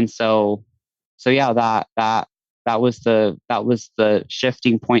 That was the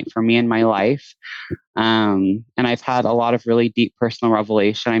shifting point for me in my life. And I've had a lot of really deep personal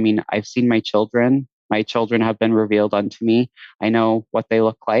revelation. I mean, I've seen my children. My children have been revealed unto me. I know what they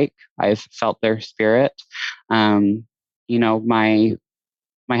look like. I've felt their spirit.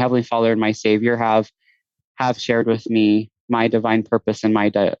 My Heavenly Father and my Savior have shared with me my divine purpose and my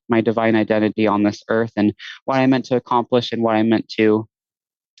divine identity on this earth, and what I meant to accomplish and what I meant to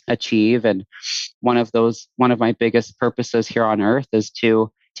achieve. And one of my biggest purposes here on earth is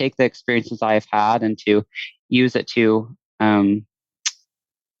to take the experiences I've had and to use it to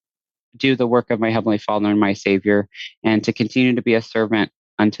do the work of my Heavenly Father and my Savior, and to continue to be a servant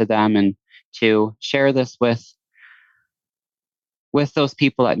unto them, and to share this with those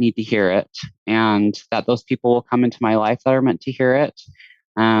people that need to hear it, and that those people will come into my life that are meant to hear it,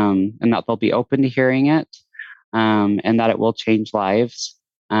 and that they'll be open to hearing it, and that it will change lives.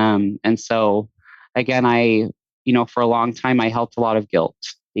 And so, again, for a long time, I held a lot of guilt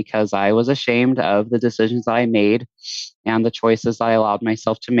because I was ashamed of the decisions that I made and the choices that I allowed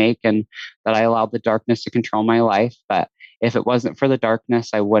myself to make, and that I allowed the darkness to control my life. But if it wasn't for the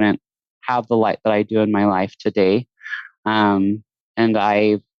darkness, I wouldn't have the light that I do in my life today. And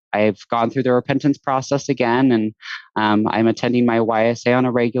I've gone through the repentance process again, and I'm attending my YSA on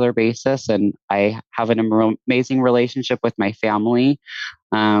a regular basis, and I have an amazing relationship with my family.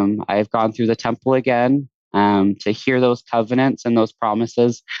 I've gone through the temple again to hear those covenants and those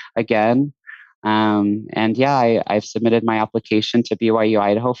promises again. And yeah, I've submitted my application to BYU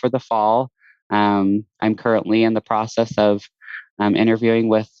Idaho for the fall. I'm currently in the process of interviewing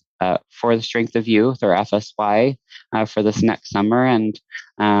with for the Strength of Youth, or FSY, for this next summer. And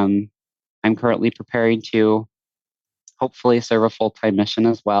I'm currently preparing to hopefully serve a full-time mission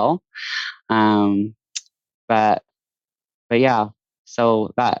as well. But yeah,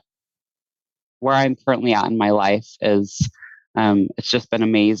 so that where I'm currently at in my life is it's just been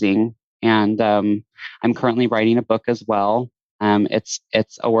amazing. And I'm currently writing a book as well. It's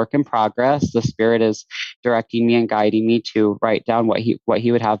a work in progress. The Spirit is directing me and guiding me to write down what he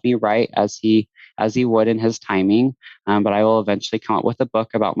would have me write as he would in his timing. But I will eventually come up with a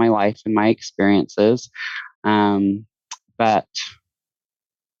book about my life and my experiences. But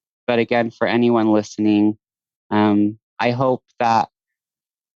again, for anyone listening, I hope that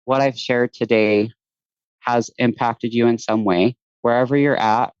what I've shared today has impacted you in some way. Wherever you're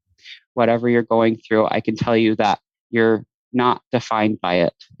at, whatever you're going through, I can tell you that you're not defined by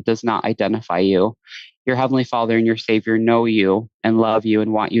it. It does not identify you. Your Heavenly Father and your Savior know you and love you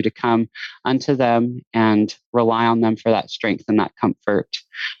and want you to come unto them and rely on them for that strength and that comfort.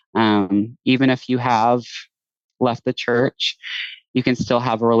 Even if you have left the church, you can still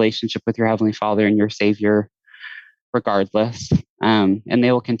have a relationship with your Heavenly Father and your Savior regardless. And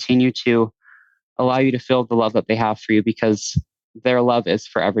they will continue to allow you to feel the love that they have for you, because their love is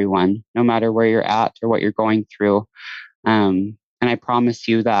for everyone, no matter where you're at or what you're going through. And I promise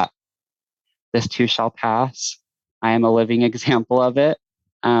you that this too shall pass. I am a living example of it.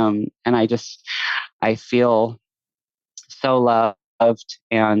 And I feel so loved,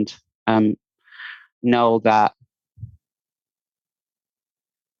 and know that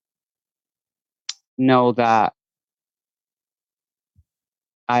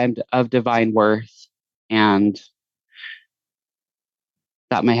I am of divine worth, and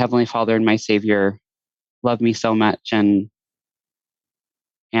that my Heavenly Father and my Savior love me so much, and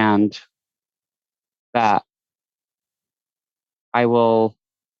that I will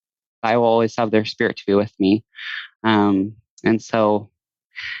always have their Spirit to be with me. And so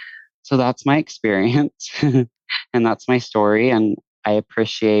that's my experience and that's my story. And I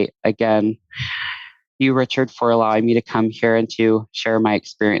appreciate, again, you, Richard, for allowing me to come here and to share my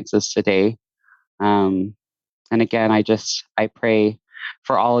experiences today. And again, I pray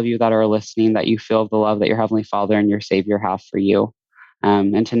for all of you that are listening, that you feel the love that your Heavenly Father and your Savior have for you,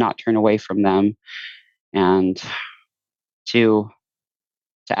 and to not turn away from them, and to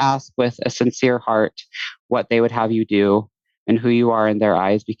ask with a sincere heart what they would have you do and who you are in their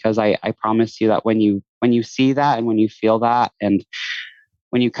eyes, because I promise you that when you see that, and when you feel that, and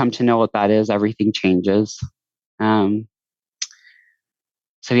when you come to know what that is, everything changes. So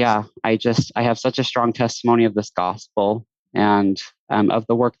yeah, I have such a strong testimony of this gospel, and of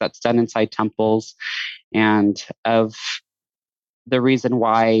the work that's done inside temples, and of the reason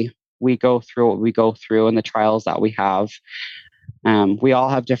why we go through what we go through and the trials that we have. We all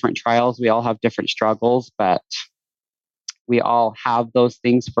have different trials. We all have different struggles, but we all have those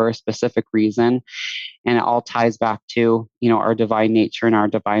things for a specific reason. And it all ties back to, our divine nature and our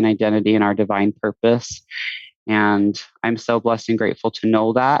divine identity and our divine purpose. And I'm so blessed and grateful to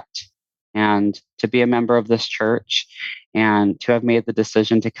know that, and to be a member of this church, and to have made the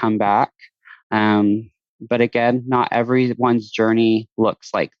decision to come back. But again, not everyone's journey looks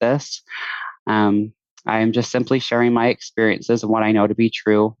like this. I am just simply sharing my experiences and what I know to be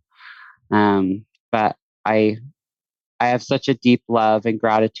true. But I have such a deep love and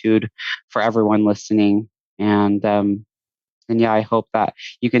gratitude for everyone listening. And yeah, I hope that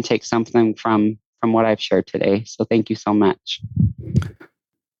you can take something from what I've shared today. So thank you so much.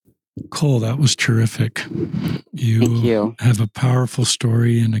 Cole, that was terrific. Thank You you. have a powerful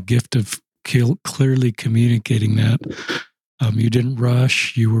story and a gift of clearly communicating that. You didn't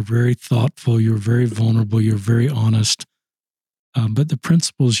rush. You were very thoughtful. You were very vulnerable. You were very honest. But the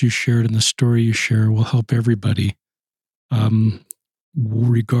principles you shared and the story you share will help everybody,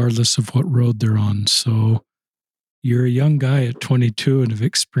 regardless of what road they're on. So you're a young guy at 22 and have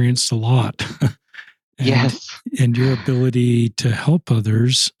experienced a lot. Yes. And your ability to help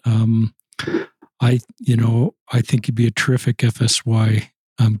others, I think you'd be a terrific FSY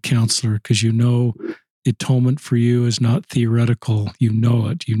counselor, because the atonement for you is not theoretical. You know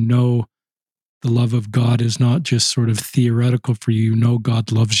it. You know the love of God is not just sort of theoretical for you. You know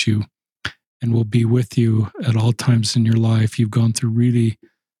God loves you and will be with you at all times in your life. You've gone through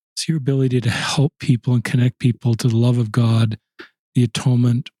it's your ability to help people and connect people to the love of God. The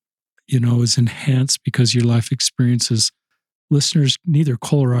atonement, is enhanced because your life experiences. Listeners, neither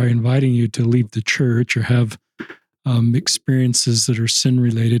Cole or I are inviting you to leave the church or have experiences that are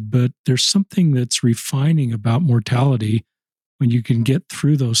sin-related, but there's something that's refining about mortality when you can get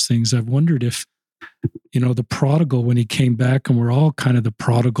through those things. I've wondered if, the prodigal, when he came back, and we're all kind of the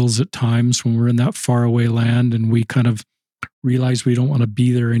prodigals at times when we're in that faraway land and we kind of realize we don't want to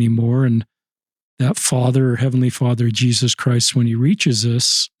be there anymore. And that Father, Heavenly Father, Jesus Christ, when he reaches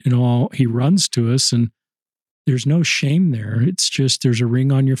us, he runs to us, and there's no shame there. It's just there's a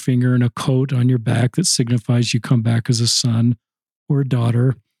ring on your finger and a coat on your back that signifies you come back as a son or a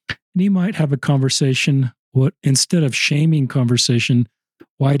daughter. And he might have a conversation, instead of shaming conversation,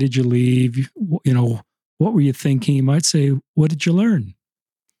 why did you leave? What were you thinking? He might say, what did you learn?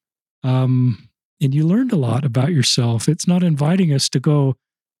 And you learned a lot about yourself. It's not inviting us to go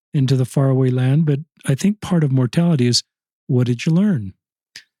into the faraway land, but I think part of mortality is, what did you learn?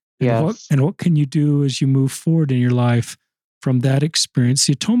 Yes. What can you do as you move forward in your life from that experience?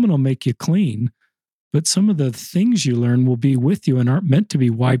 The atonement will make you clean, but some of the things you learn will be with you and aren't meant to be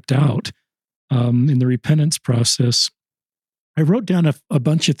wiped out in the repentance process. I wrote down a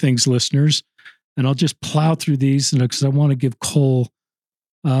bunch of things, listeners, and I'll just plow through these because I want to give Cole.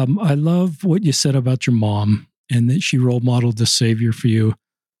 I love what you said about your mom and that she role modeled the Savior for you.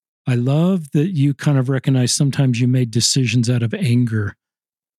 I love that you kind of recognize sometimes you made decisions out of anger.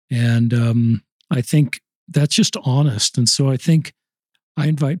 And I think that's just honest. And so I think I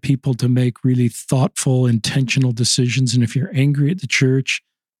invite people to make really thoughtful, intentional decisions. And if you're angry at the church,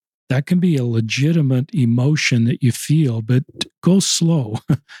 that can be a legitimate emotion that you feel, but go slow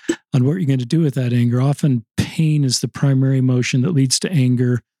on what you're going to do with that anger. Often pain is the primary emotion that leads to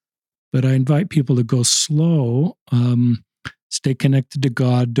anger, but I invite people to go slow, stay connected to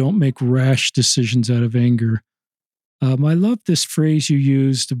God, don't make rash decisions out of anger. I love this phrase you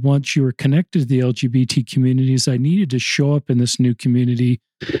used once you were connected to the LGBT communities. I needed to show up in this new community.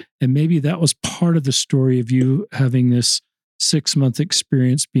 And maybe that was part of the story of you having this 6-month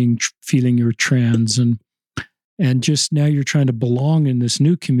experience feeling you're trans. And just now you're trying to belong in this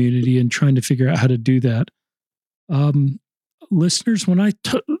new community and trying to figure out how to do that. Listeners,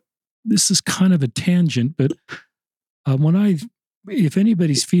 this is kind of a tangent, but if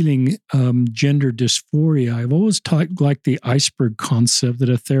anybody's feeling gender dysphoria, I've always like the iceberg concept that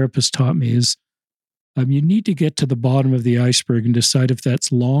a therapist taught me is you need to get to the bottom of the iceberg and decide if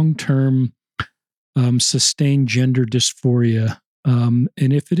that's long-term sustained gender dysphoria. And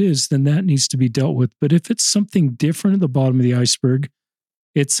if it is, then that needs to be dealt with. But if it's something different at the bottom of the iceberg,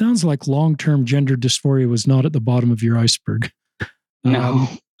 it sounds like long-term gender dysphoria was not at the bottom of your iceberg. No.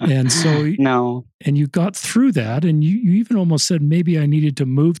 And so, no. And you got through that, and you even almost said, maybe I needed to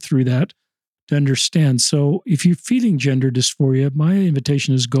move through that to understand. So if you're feeling gender dysphoria, my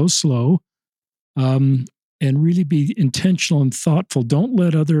invitation is go slow and really be intentional and thoughtful. Don't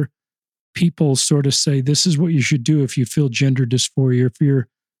let other people sort of say, this is what you should do if you feel gender dysphoria. If you're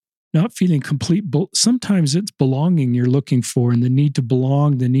not feeling complete, sometimes it's belonging you're looking for, and the need to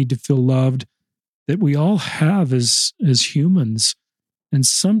belong, the need to feel loved that we all have as humans. And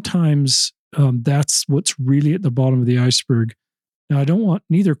sometimes that's what's really at the bottom of the iceberg. Now,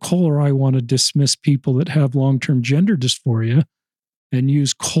 neither Cole or I want to dismiss people that have long-term gender dysphoria and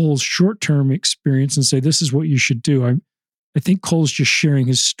use Cole's short-term experience and say, this is what you should do. I think Cole's just sharing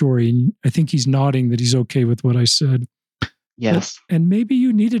his story, and I think he's nodding that he's okay with what I said. Yes. And maybe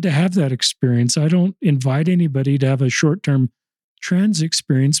you needed to have that experience. I don't invite anybody to have a short-term trans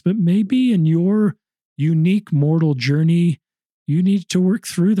experience, but maybe in your unique mortal journey, you need to work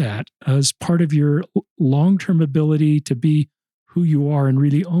through that as part of your long-term ability to be who you are and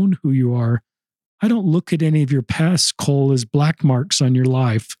really own who you are. I don't look at any of your past, Cole, as black marks on your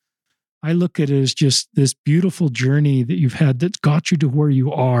life. I look at it as just this beautiful journey that you've had that got you to where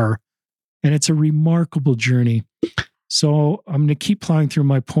you are. And it's a remarkable journey. So I'm going to keep plowing through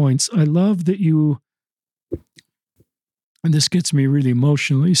my points. I love that you, and this gets me really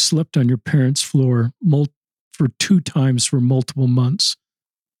emotional, you slept on your parents' floor for 2 times for multiple months.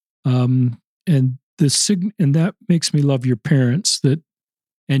 And and that makes me love your parents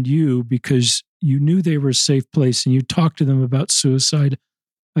and you, because you knew they were a safe place and you talked to them about suicide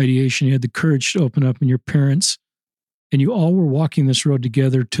ideation. You had the courage to open up, and your parents and you all were walking this road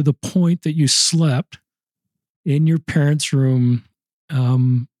together to the point that you slept in your parents' room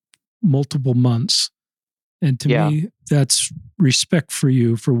multiple months. And to me, that's respect for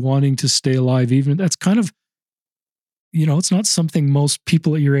you for wanting to stay alive. Even that's kind of, it's not something most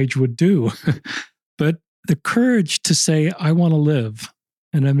people at your age would do, but the courage to say, I want to live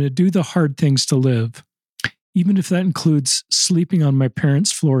and I'm going to do the hard things to live, even if that includes sleeping on my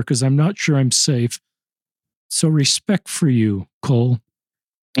parents' floor because I'm not sure I'm safe. So respect for you, Cole.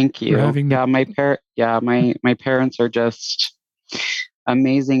 Thank you. My parents are just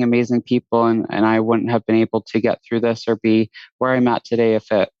amazing people, and I wouldn't have been able to get through this or be where I'm at today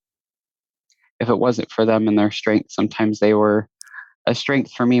if it wasn't for them and their strength. Sometimes they were a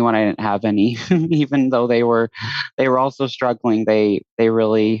strength for me when I didn't have any. Even though they were also struggling, they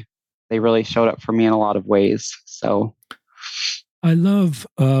really showed up for me in a lot of ways. So I love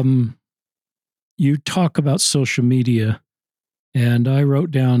you talk about social media, and I wrote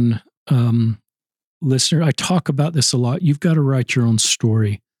down, listener, I talk about this a lot. You've got to write your own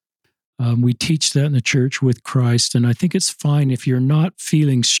story. We teach that in the church with Christ, and I think it's fine if you're not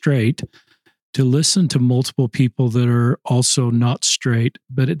feeling straight to listen to multiple people that are also not straight.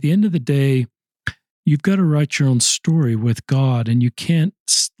 But at the end of the day, you've got to write your own story with God, and you can't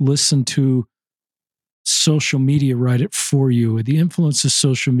listen to social media write it for you. The influence of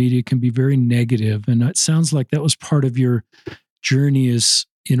social media can be very negative, and it sounds like that was part of your journey. Is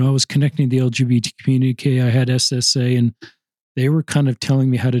I was connecting the LGBT community. I had SSA, and they were kind of telling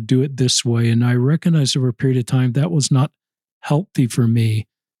me how to do it this way, and I recognized over a period of time that was not healthy for me,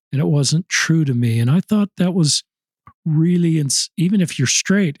 and it wasn't true to me. And I thought that was really, even if you're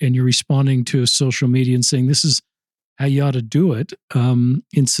straight and you're responding to social media and saying this is how you ought to do it,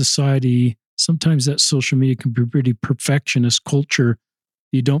 in society, sometimes that social media can be pretty perfectionist culture.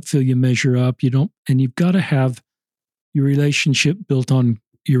 You don't feel you measure up. And you've got to have your relationship built on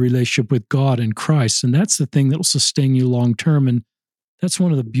your relationship with God and Christ. And that's the thing that will sustain you long term. And that's one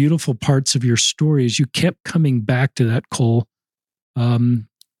of the beautiful parts of your story is you kept coming back to that, Cole. And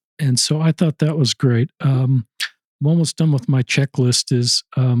so I thought that was great. I'm almost done with my checklist.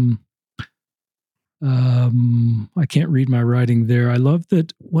 I can't read my writing there. I love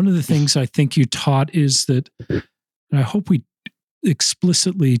that one of the things I think you taught is that, and I hope we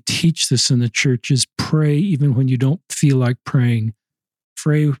explicitly teach this in the church, is pray even when you don't feel like praying.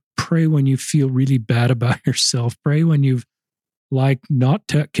 Pray when you feel really bad about yourself. Pray when you've not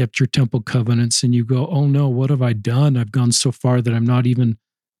kept your temple covenants and you go, oh no, what have I done? I've gone so far that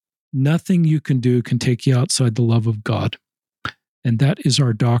nothing you can do can take you outside the love of God. And that is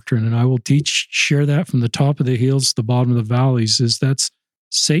our doctrine. And I will share that from the top of the hills to the bottom of the valleys,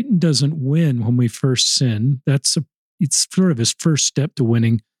 Satan doesn't win when we first sin. It's sort of his first step to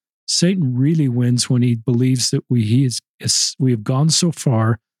winning. Satan really wins when he believes that we have gone so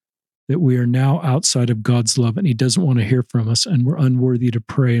far that we are now outside of God's love and he doesn't want to hear from us and we're unworthy to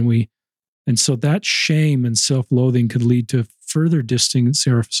pray. And so that shame and self-loathing could lead to further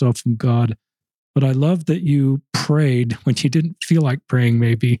distancing ourselves from God. But I love that you prayed when you didn't feel like praying,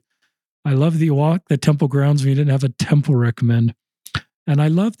 maybe. I love that you walked the temple grounds when you didn't have a temple recommend. And I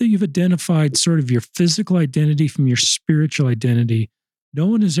love that you've identified sort of your physical identity from your spiritual identity. No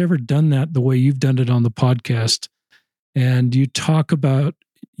one has ever done that the way you've done it on the podcast. And you talk about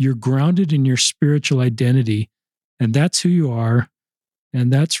you're grounded in your spiritual identity, and that's who you are.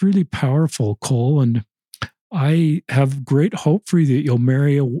 And that's really powerful, Cole. And I have great hope for you that you'll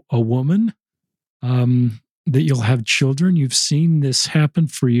marry a woman, that you'll have children. You've seen this happen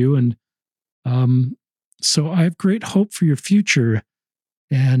for you. And so I have great hope for your future.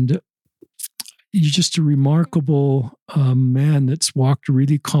 And you're just a remarkable man that's walked a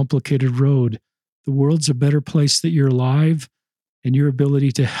really complicated road. The world's a better place that you're alive, and your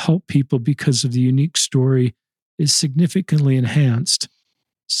ability to help people because of the unique story is significantly enhanced.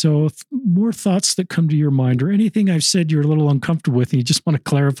 So if more thoughts that come to your mind or anything I've said you're a little uncomfortable with and you just want to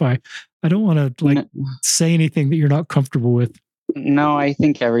clarify, I don't want to say anything that you're not comfortable with. No, I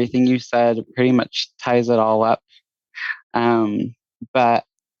think everything you said pretty much ties it all up. But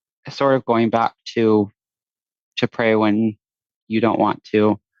sort of going back to pray when you don't want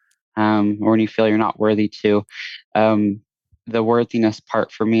to, or when you feel you're not worthy to. the worthiness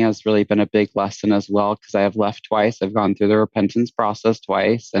part for me has really been a big lesson as well, because I have left twice. I've gone through the repentance process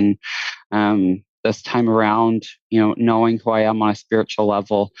twice. And this time around, knowing who I am on a spiritual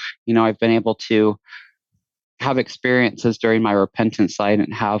level, I've been able to have experiences during my repentance that I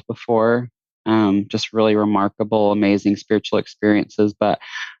didn't have before. Just really remarkable, amazing spiritual experiences. But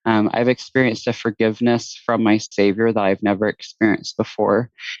I've experienced a forgiveness from my Savior that I've never experienced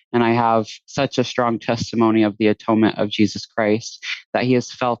before. And I have such a strong testimony of the atonement of Jesus Christ, that he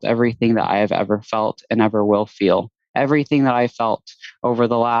has felt everything that I have ever felt and ever will feel. Everything that I felt over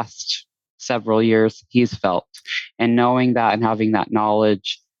the last several years, he's felt. And knowing that and having that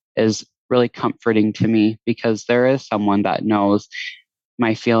knowledge is really comforting to me, because there is someone that knows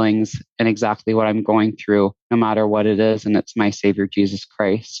my feelings and exactly what I'm going through, no matter what it is, and it's my Savior Jesus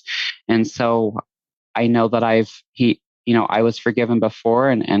Christ. And so I know that I was forgiven before,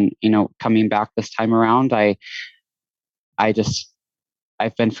 and coming back this time around, I've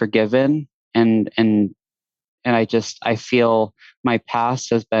been forgiven, and I feel my past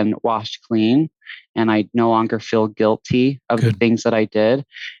has been washed clean, and I no longer feel guilty of the things that I did.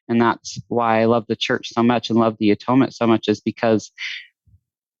 And that's why I love the church so much and love the atonement so much, is because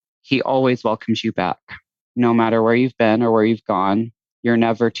he always welcomes you back. No matter where you've been or where you've gone, you're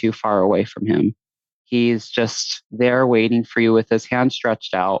never too far away from him. He's just there waiting for you with his hand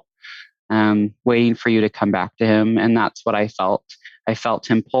stretched out, waiting for you to come back to him. And that's what I felt. I felt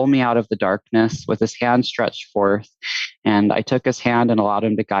him pull me out of the darkness with his hand stretched forth. And I took his hand and allowed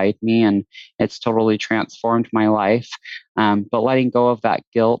him to guide me. And it's totally transformed my life. But letting go of that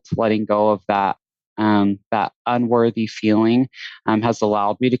guilt, letting go of that unworthy feeling has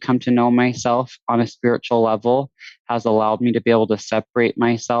allowed me to come to know myself on a spiritual level, has allowed me to be able to separate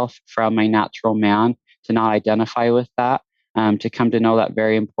myself from my natural man, to not identify with that, to come to know that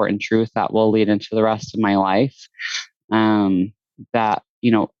very important truth that will lead into the rest of my life. That,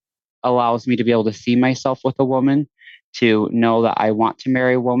 allows me to be able to see myself with a woman, to know that I want to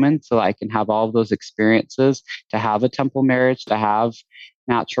marry a woman so that I can have all of those experiences, to have a temple marriage, to have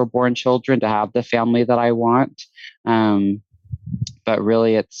natural born children, to have the family that I want. But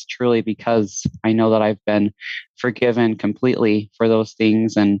really, it's truly because I know that I've been forgiven completely for those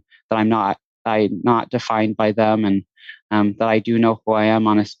things, and that I'm not defined by them, and that I do know who I am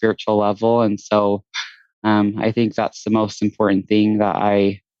on a spiritual level. And so I think that's the most important thing that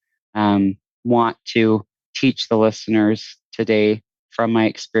I want to teach the listeners today from my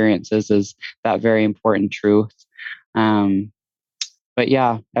experiences, is that very important truth. But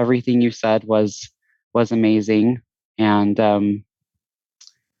yeah, everything you said was amazing. And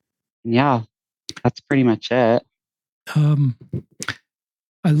yeah, that's pretty much it.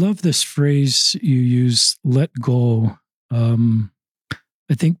 I love this phrase you use, let go.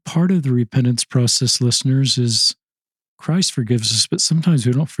 I think part of the repentance process, listeners, is Christ forgives us, but sometimes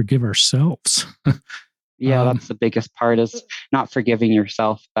we don't forgive ourselves. Yeah, that's the biggest part, is not forgiving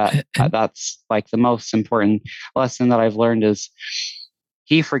yourself. But that's like the most important lesson that I've learned, is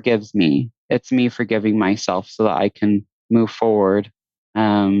he forgives me. It's me forgiving myself so that I can move forward.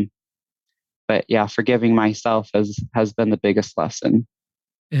 But yeah, forgiving myself has been the biggest lesson.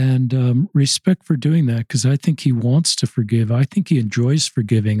 And respect for doing that, because I think he wants to forgive. I think he enjoys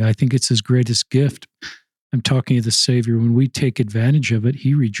forgiving. I think it's his greatest gift. I'm talking to the Savior. When we take advantage of it,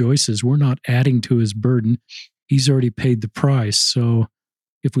 he rejoices. We're not adding to his burden. He's already paid the price. So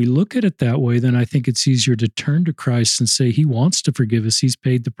if we look at it that way, then I think it's easier to turn to Christ and say he wants to forgive us. He's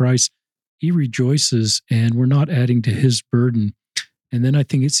paid the price. He rejoices, and we're not adding to his burden. And then I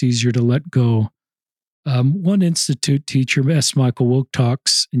think it's easier to let go. One Institute teacher, S. Michael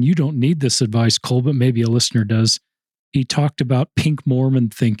Wilcox, and you don't need this advice, Cole, but maybe a listener does. He talked about pink Mormon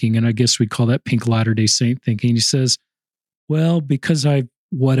thinking, and I guess we call that pink Latter-day Saint thinking. He says, well, because I'm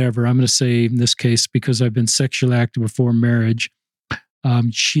going to say in this case, because I've been sexually active before marriage,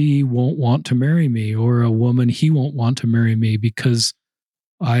 she won't want to marry me, or a woman, he won't want to marry me because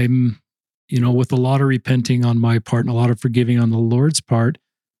I'm, with a lot of repenting on my part and a lot of forgiving on the Lord's part,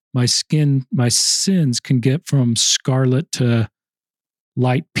 my sins can get from scarlet to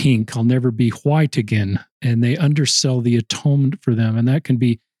light pink. I'll never be white again. And they undersell the atonement for them. And that can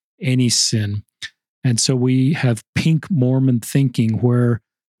be any sin. And so we have pink Mormon thinking, where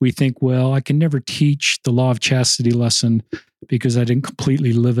we think, well, I can never teach the law of chastity lesson because I didn't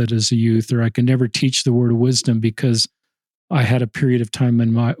completely live it as a youth, or I can never teach the word of wisdom because I had a period of time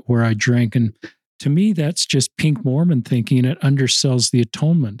where I drank. And to me, that's just pink Mormon thinking. It undersells the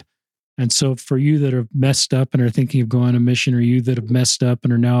atonement. And so for you that have messed up and are thinking of going on a mission, or you that have messed up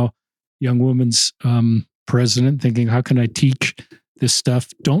and are now Young Women's president thinking, how can I teach this stuff?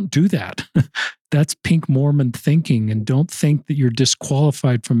 Don't do that. that's pink Mormon thinking. And don't think that you're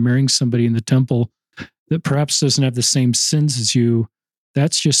disqualified from marrying somebody in the temple that perhaps doesn't have the same sins as you.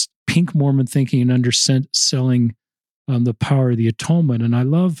 That's just pink Mormon thinking and underselling the power of the atonement. And I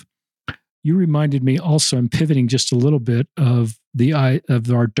love, you reminded me also, I'm pivoting just a little bit of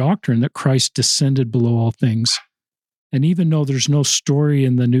our doctrine that Christ descended below all things. And even though there's no story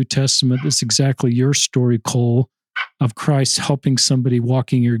in the New Testament that's exactly your story, Cole, of Christ helping somebody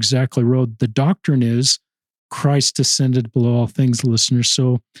walking your exactly road, the doctrine is Christ descended below all things, listeners.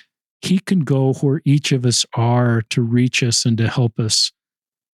 So he can go where each of us are to reach us and to help us.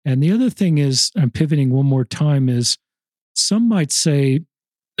 And the other thing is, I'm pivoting one more time, is some might say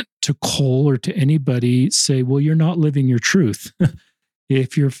to Cole or to anybody, say, well, you're not living your truth.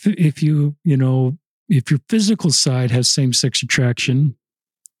 if your physical side has same-sex attraction,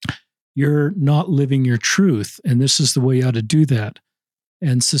 you're not living your truth. And this is the way how to do that.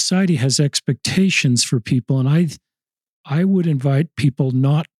 And society has expectations for people. And I would invite people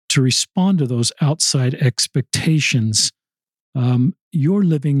not to respond to those outside expectations. You're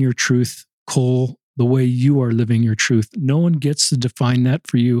living your truth, Cole, the way you are living your truth. No one gets to define that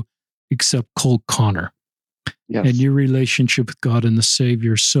for you except Cole Connor. Yes. And your relationship with God and the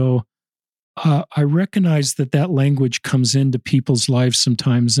Savior. So I recognize that language comes into people's lives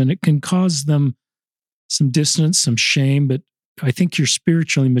sometimes, and it can cause them some dissonance, some shame, but I think you're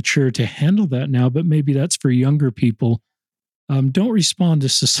spiritually mature to handle that now, but maybe that's for younger people. Don't respond to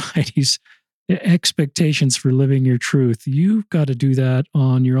society's expectations for living your truth. You've got to do that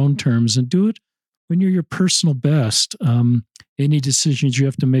on your own terms, and do it when you're your personal best. Any decisions you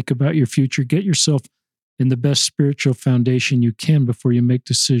have to make about your future, get yourself in the best spiritual foundation you can before you make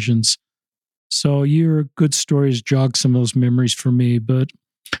decisions. So your good stories jog some of those memories for me, but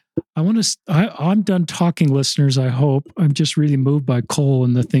I'm done talking, listeners, I hope. I'm just really moved by Cole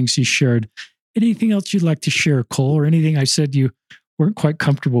and the things he shared. Anything else you'd like to share, Cole, or anything I said you weren't quite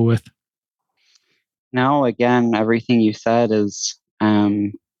comfortable with? No, again, everything you said is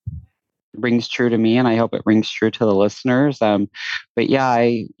rings true to me, and I hope it rings true to the listeners. But yeah,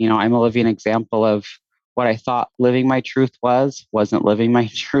 I'm a living example of what I thought living my truth wasn't living my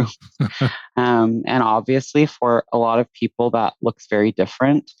truth. And obviously for a lot of people that looks very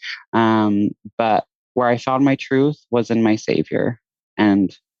different. But where I found my truth was in my Savior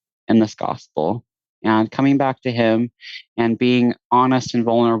and in this gospel, and coming back to him and being honest and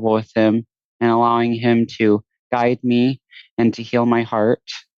vulnerable with him and allowing him to guide me and to heal my heart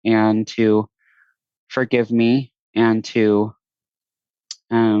and to forgive me and to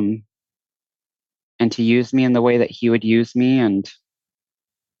use me in the way that he would use me.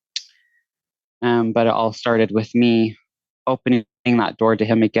 But it all started with me opening that door to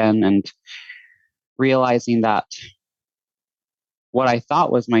him again and realizing that what I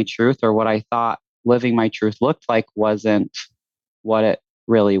thought was my truth, or what I thought living my truth looked like, wasn't what it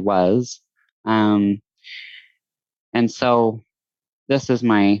really was. And so this is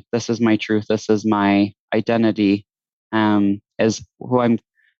my truth. This is my identity, as who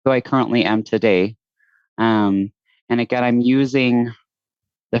I currently am today. And again, I'm using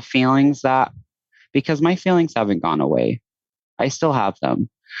the feelings because my feelings haven't gone away. I still have them,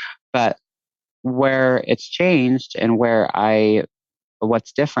 but where it's changed and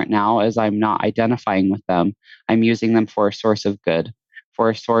what's different now is I'm not identifying with them. I'm using them for a source of good, for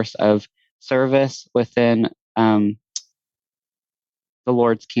a source of service within the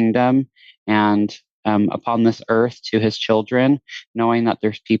Lord's kingdom and upon this earth to his children, knowing that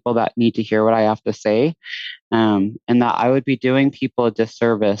there's people that need to hear what I have to say, and that I would be doing people a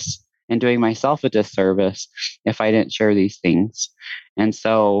disservice and doing myself a disservice if I didn't share these things. And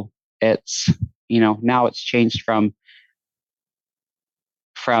so it's, now it's changed from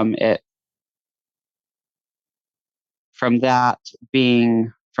that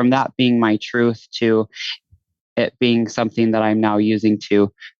being my truth to it being something that I'm now using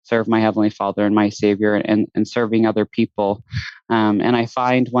to serve my Heavenly Father and my Savior, and serving other people. And I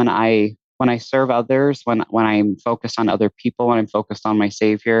find when I serve others, when I'm focused on other people, when I'm focused on my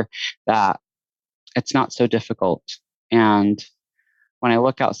Savior, that it's not so difficult. And when I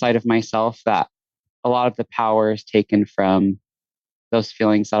look outside of myself, that a lot of the power is taken from those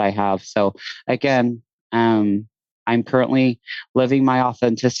feelings that I have. So again, I'm currently living my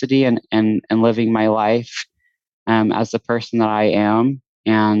authenticity and living my life as the person that I am.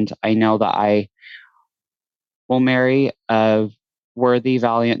 And I know that I will marry a worthy,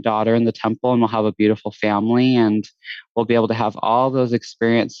 valiant daughter in the temple, and we'll have a beautiful family, and we'll be able to have all those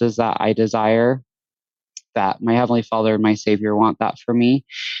experiences that I desire that my Heavenly Father and my Savior want that for me,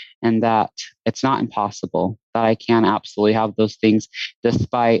 and that it's not impossible, that I can absolutely have those things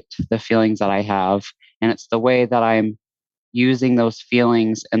despite the feelings that I have. And it's the way that I'm using those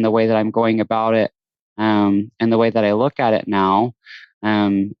feelings and the way that I'm going about it, and the way that I look at it now,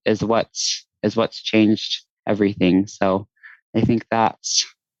 is what's changed everything. So I think that's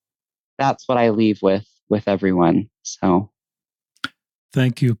what I leave with everyone. So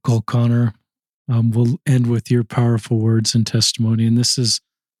Thank you, Cole Connor. We'll end with your powerful words and testimony. And this is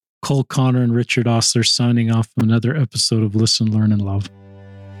Cole Connor and Richard Ostler signing off from another episode of Listen, Learn, and Love.